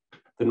asking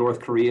the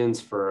North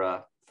Koreans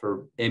for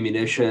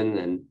ammunition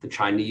and the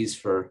Chinese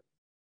for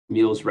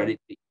meals ready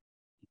to eat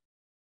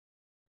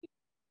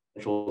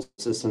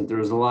system. There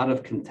was a lot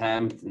of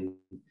contempt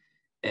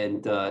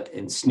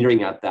and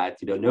sneering at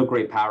that. You know, no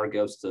great power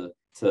goes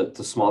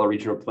to smaller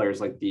regional players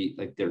like the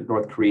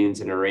North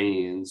Koreans and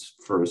Iranians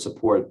for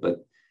support,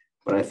 but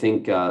I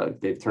think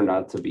they've turned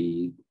out to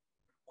be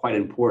quite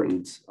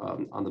important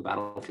on the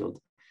battlefield.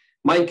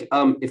 Mike,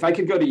 if I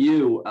could go to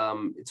you,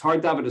 it's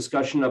hard to have a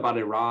discussion about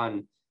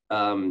Iran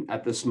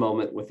at this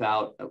moment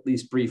without at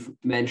least brief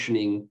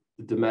mentioning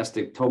the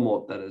domestic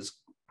tumult that has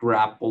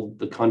gripped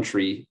the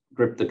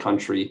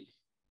country.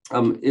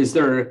 Is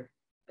there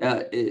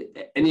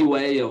any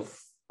way of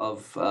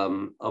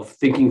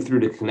thinking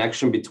through the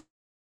connection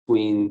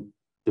between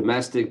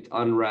domestic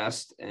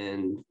unrest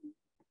and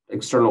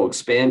external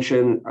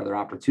expansion? Are there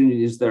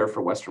opportunities there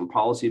for Western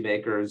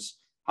policymakers?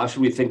 How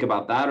should we think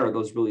about that? Or are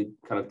those really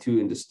kind of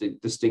two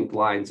distinct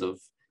lines of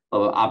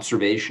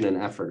observation and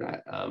effort?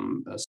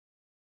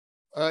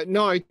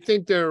 No, I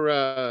think they're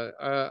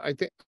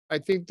I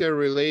think they're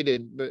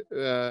related. But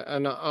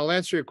and I'll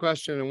answer your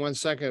question in 1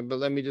 second. But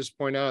let me just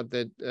point out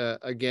that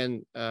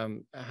again,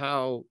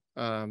 how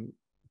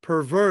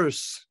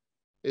perverse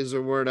is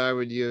a word I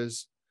would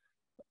use.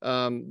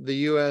 The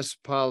U.S.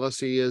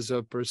 policy is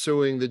of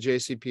pursuing the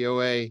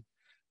JCPOA,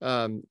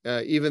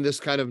 even this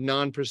kind of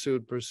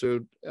non-pursuit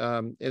pursuit,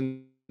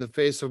 in the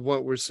face of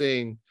what we're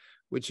seeing,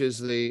 which is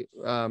the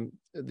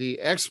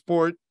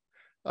export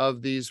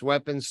of these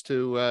weapons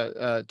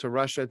to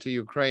Russia, to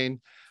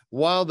Ukraine,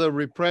 while the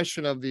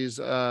repression of these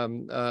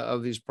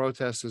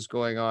protests is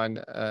going on.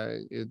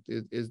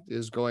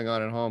 Is going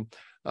on at home.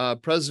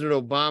 President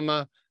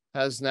Obama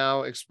has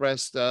now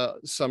expressed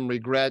some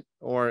regret,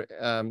 or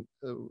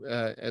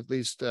at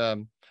least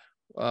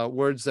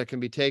words that can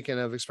be taken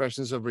of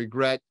expressions of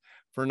regret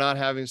for not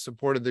having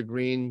supported the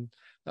Green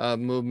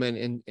movement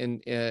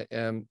in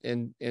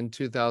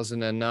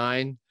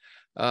 2009.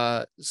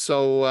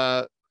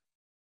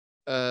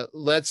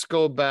 Let's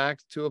go back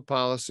to a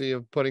policy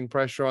of putting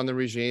pressure on the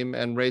regime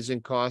and raising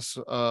costs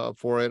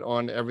for it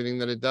on everything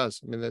that it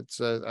does. I mean,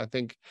 that's I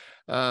think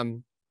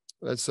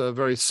that's a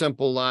very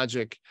simple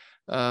logic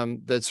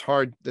that's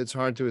hard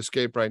to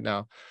escape right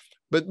now.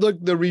 But look,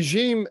 the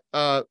regime,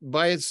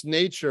 by its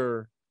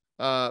nature,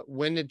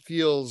 when it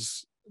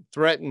feels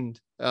threatened,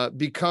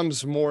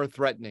 becomes more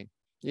threatening.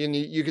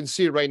 You can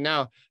see it right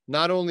now.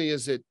 Not only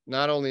is it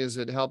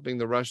helping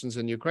the Russians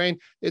in Ukraine,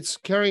 it's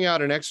carrying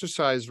out an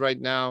exercise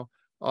right now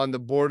on the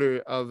border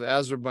of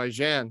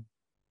Azerbaijan,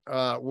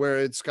 where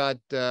it's got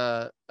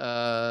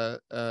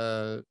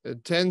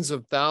tens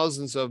of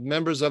thousands of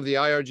members of the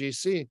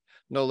IRGC,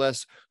 no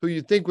less, who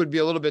you think would be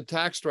a little bit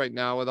taxed right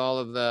now with all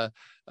of the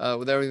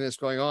with everything that's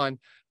going on.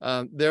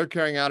 They're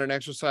carrying out an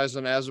exercise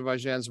on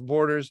Azerbaijan's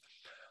borders.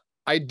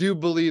 I do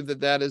believe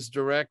that is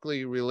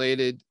directly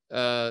related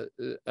to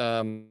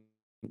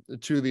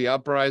the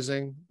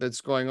uprising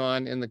that's going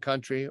on in the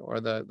country, or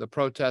the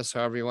protests,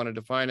 however you want to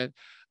define it.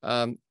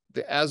 The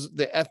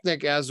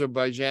ethnic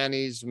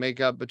Azerbaijanis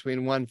make up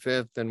between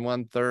 1/5 and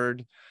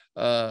 1/3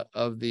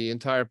 of the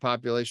entire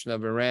population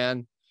of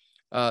Iran.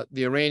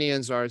 The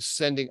Iranians are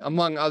sending,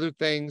 among other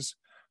things,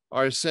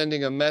 a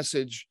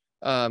message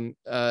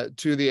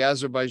to the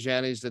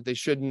Azerbaijanis that they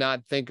should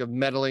not think of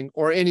meddling,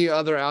 or any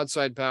other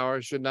outside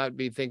power should not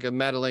think of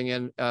meddling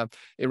in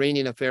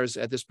Iranian affairs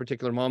at this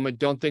particular moment.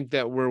 Don't think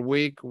that we're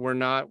weak. We're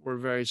not. We're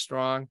very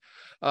strong.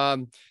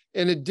 In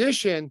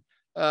addition,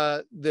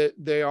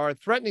 they are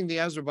threatening the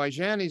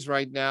Azerbaijanis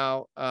right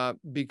now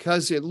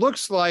because it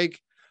looks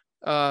like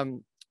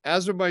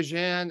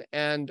Azerbaijan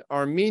and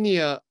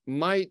Armenia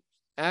might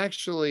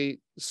actually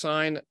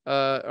sign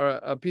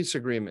a peace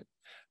agreement.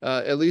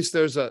 At least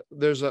there's a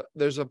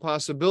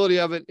possibility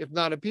of it. If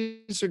not a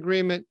peace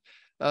agreement,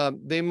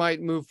 they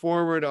might move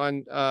forward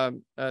on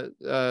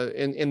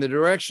in the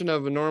direction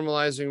of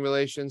normalizing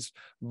relations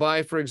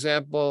by, for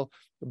example,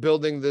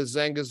 building the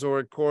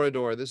Zangezur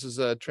corridor. This is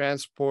a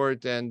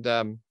transport and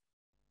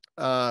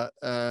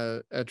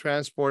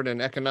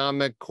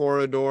economic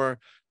corridor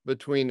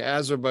between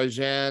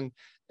Azerbaijan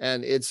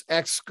and its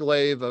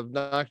exclave of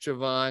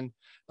Nakhchivan,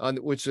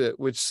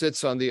 which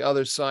sits on the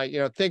other side.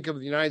 Think of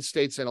the United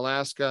States and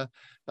Alaska.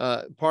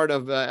 Part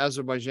of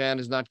Azerbaijan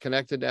is not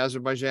connected to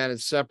Azerbaijan.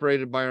 It's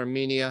separated by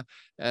Armenia,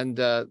 and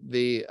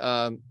the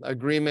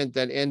agreement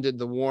that ended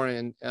the war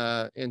in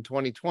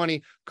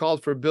 2020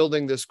 called for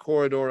building this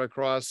corridor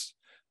across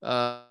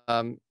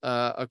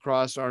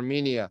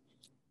Armenia.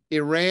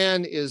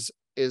 Iran is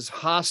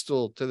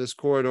hostile to this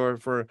corridor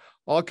for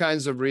all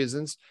kinds of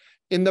reasons.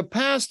 In the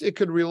past, it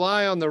could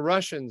rely on the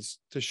Russians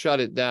to shut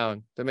it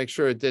down, to make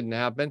sure it didn't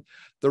happen.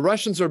 The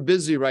Russians are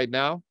busy right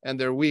now, and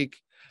they're weak.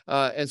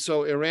 And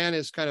so Iran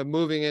is kind of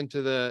moving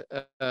into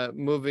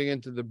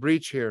the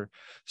breach here.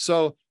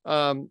 So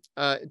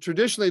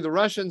traditionally, the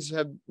Russians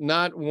have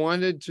not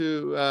wanted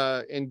to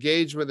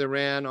engage with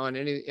Iran on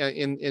in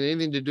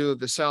anything to do with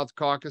the South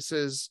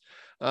Caucasus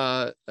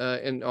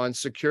and on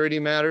security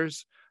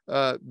matters,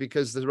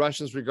 because the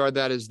Russians regard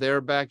that as their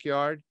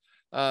backyard.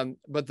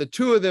 But the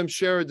two of them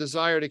share a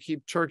desire to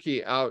keep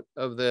Turkey out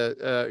of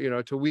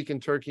the, to weaken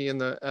Turkey in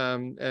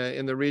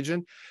the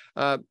region.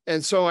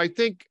 And so I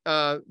think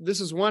this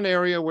is one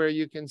area where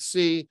you can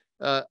see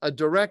a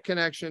direct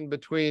connection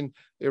between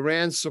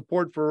Iran's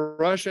support for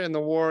Russia in the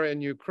war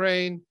in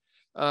Ukraine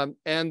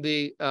and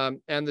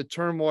the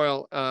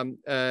turmoil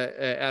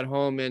at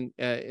home in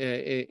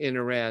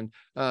Iran,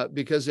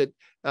 because it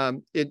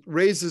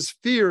raises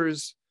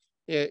fears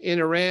in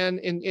Iran,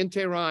 in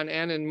Tehran,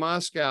 and in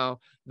Moscow,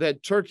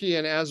 that Turkey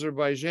and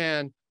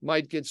Azerbaijan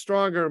might get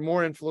stronger,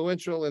 more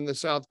influential in the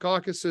South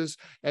Caucasus,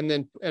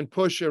 and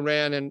push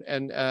Iran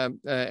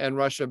and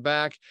Russia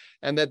back,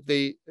 and that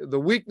the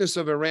weakness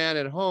of Iran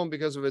at home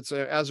because of its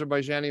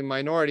Azerbaijani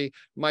minority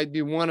might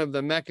be one of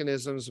the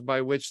mechanisms by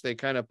which they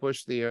kind of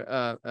push the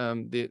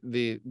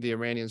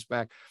Iranians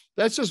back.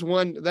 That's just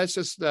one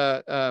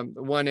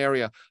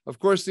area. Of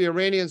course, the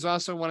Iranians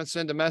also want to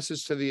send a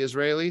message to the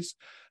Israelis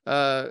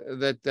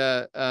that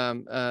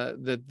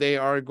they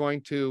are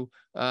going to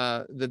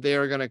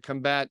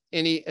combat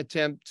any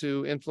attempt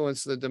to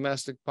influence the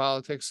domestic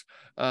politics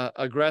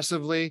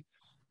aggressively.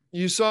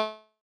 You saw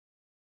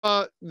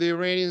the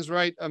Iranians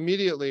right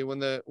immediately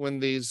when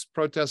these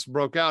protests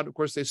broke out. Of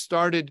course, they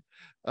started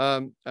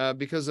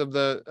because of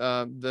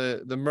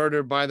the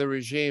murder by the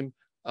regime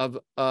of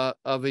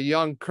a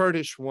young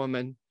Kurdish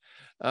woman,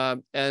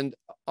 and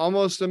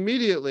almost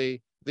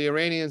immediately the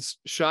Iranians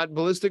shot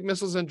ballistic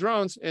missiles and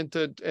drones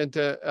into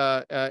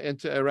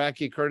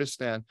Iraqi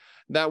Kurdistan.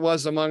 That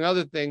was, among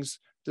other things,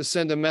 to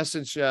send a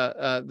message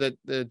that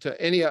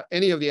to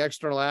any of the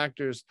external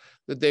actors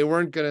that they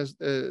weren't going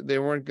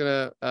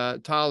to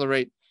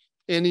tolerate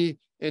any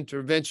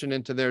intervention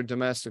into their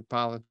domestic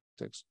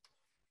politics.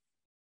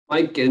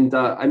 Mike, and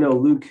I know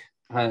Luke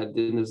had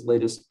in his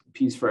latest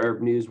piece for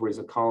Arab News, where he's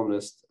a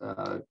columnist,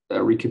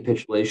 a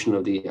recapitulation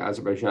of the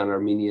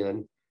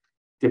Azerbaijan-Armenian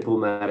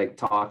diplomatic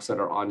talks that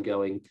are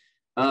ongoing.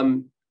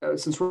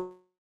 Since we're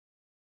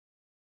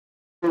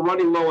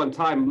running low on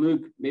time,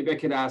 Luke, maybe I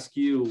could ask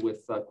you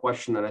with a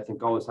question that I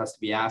think always has to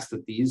be asked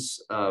at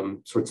these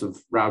sorts of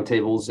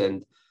roundtables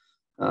and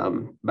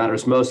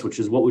matters most, which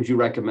is what would you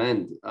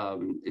recommend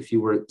if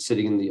you were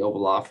sitting in the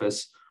Oval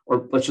Office,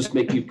 or let's just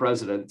make you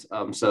president,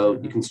 so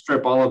you can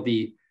strip all of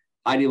the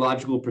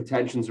ideological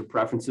pretensions or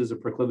preferences or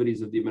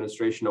proclivities of the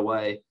administration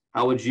away.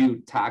 How would you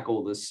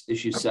tackle this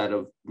issue set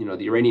of,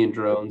 the Iranian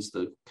drones,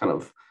 the kind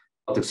of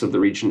politics of the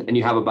region? And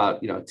you have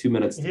about 2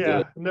 minutes to do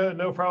it.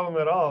 No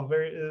problem at all.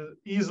 Very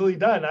easily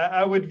done.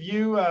 I would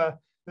view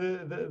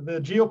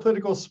the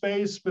geopolitical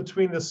space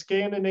between the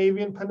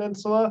Scandinavian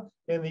Peninsula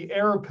and the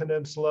Arab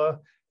Peninsula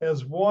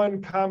as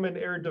one common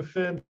air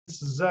defense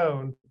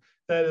zone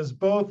that is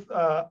both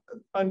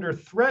under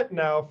threat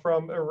now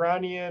from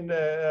Iranian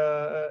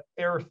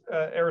air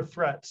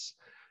threats.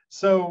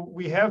 So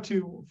we have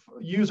to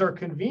use our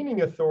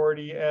convening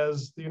authority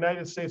as the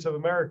United States of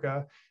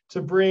America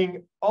to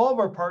bring all of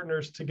our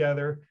partners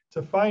together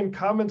to find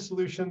common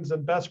solutions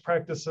and best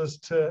practices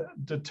to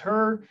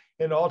deter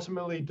and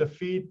ultimately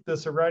defeat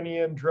this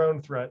Iranian drone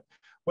threat.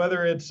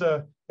 Whether it's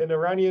an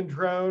Iranian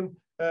drone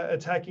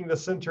attacking the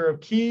center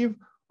of Kyiv,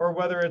 or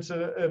whether it's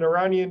an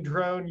Iranian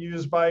drone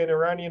used by an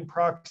Iranian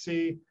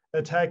proxy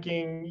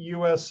attacking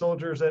US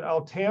soldiers at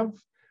Al-Tanf,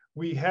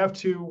 we have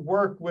to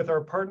work with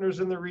our partners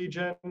in the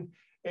region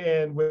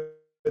and with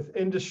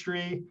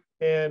industry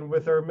and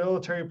with our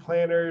military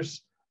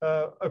planners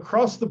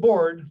across the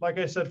board, like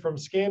I said, from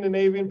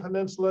Scandinavian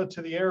Peninsula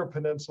to the Arab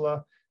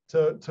Peninsula,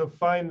 to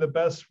find the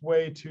best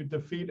way to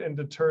defeat and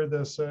deter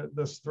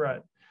this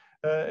threat.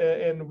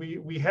 And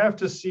we have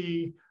to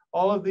see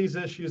all of these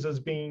issues as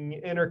being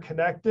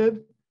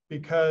interconnected,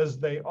 because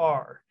they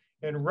are.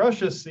 And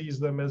Russia sees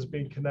them as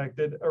being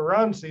connected.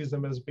 Iran sees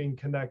them as being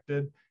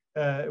connected.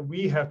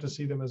 We have to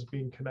see them as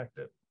being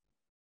connected.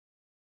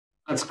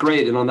 That's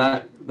great. And on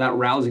that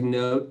rousing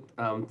note,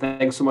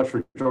 thanks so much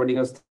for joining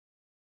us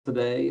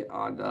today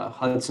on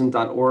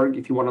Hudson.org.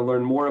 If you want to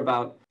learn more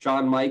about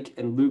John, Mike,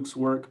 and Luke's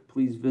work,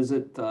 please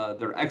visit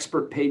their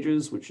expert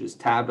pages, which is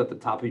tabbed at the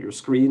top of your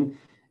screen.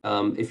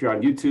 If you're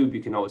on YouTube,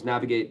 you can always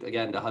navigate,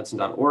 again, to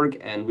Hudson.org,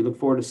 and we look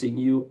forward to seeing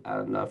you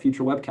on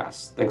future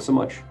webcasts. Thanks so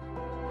much.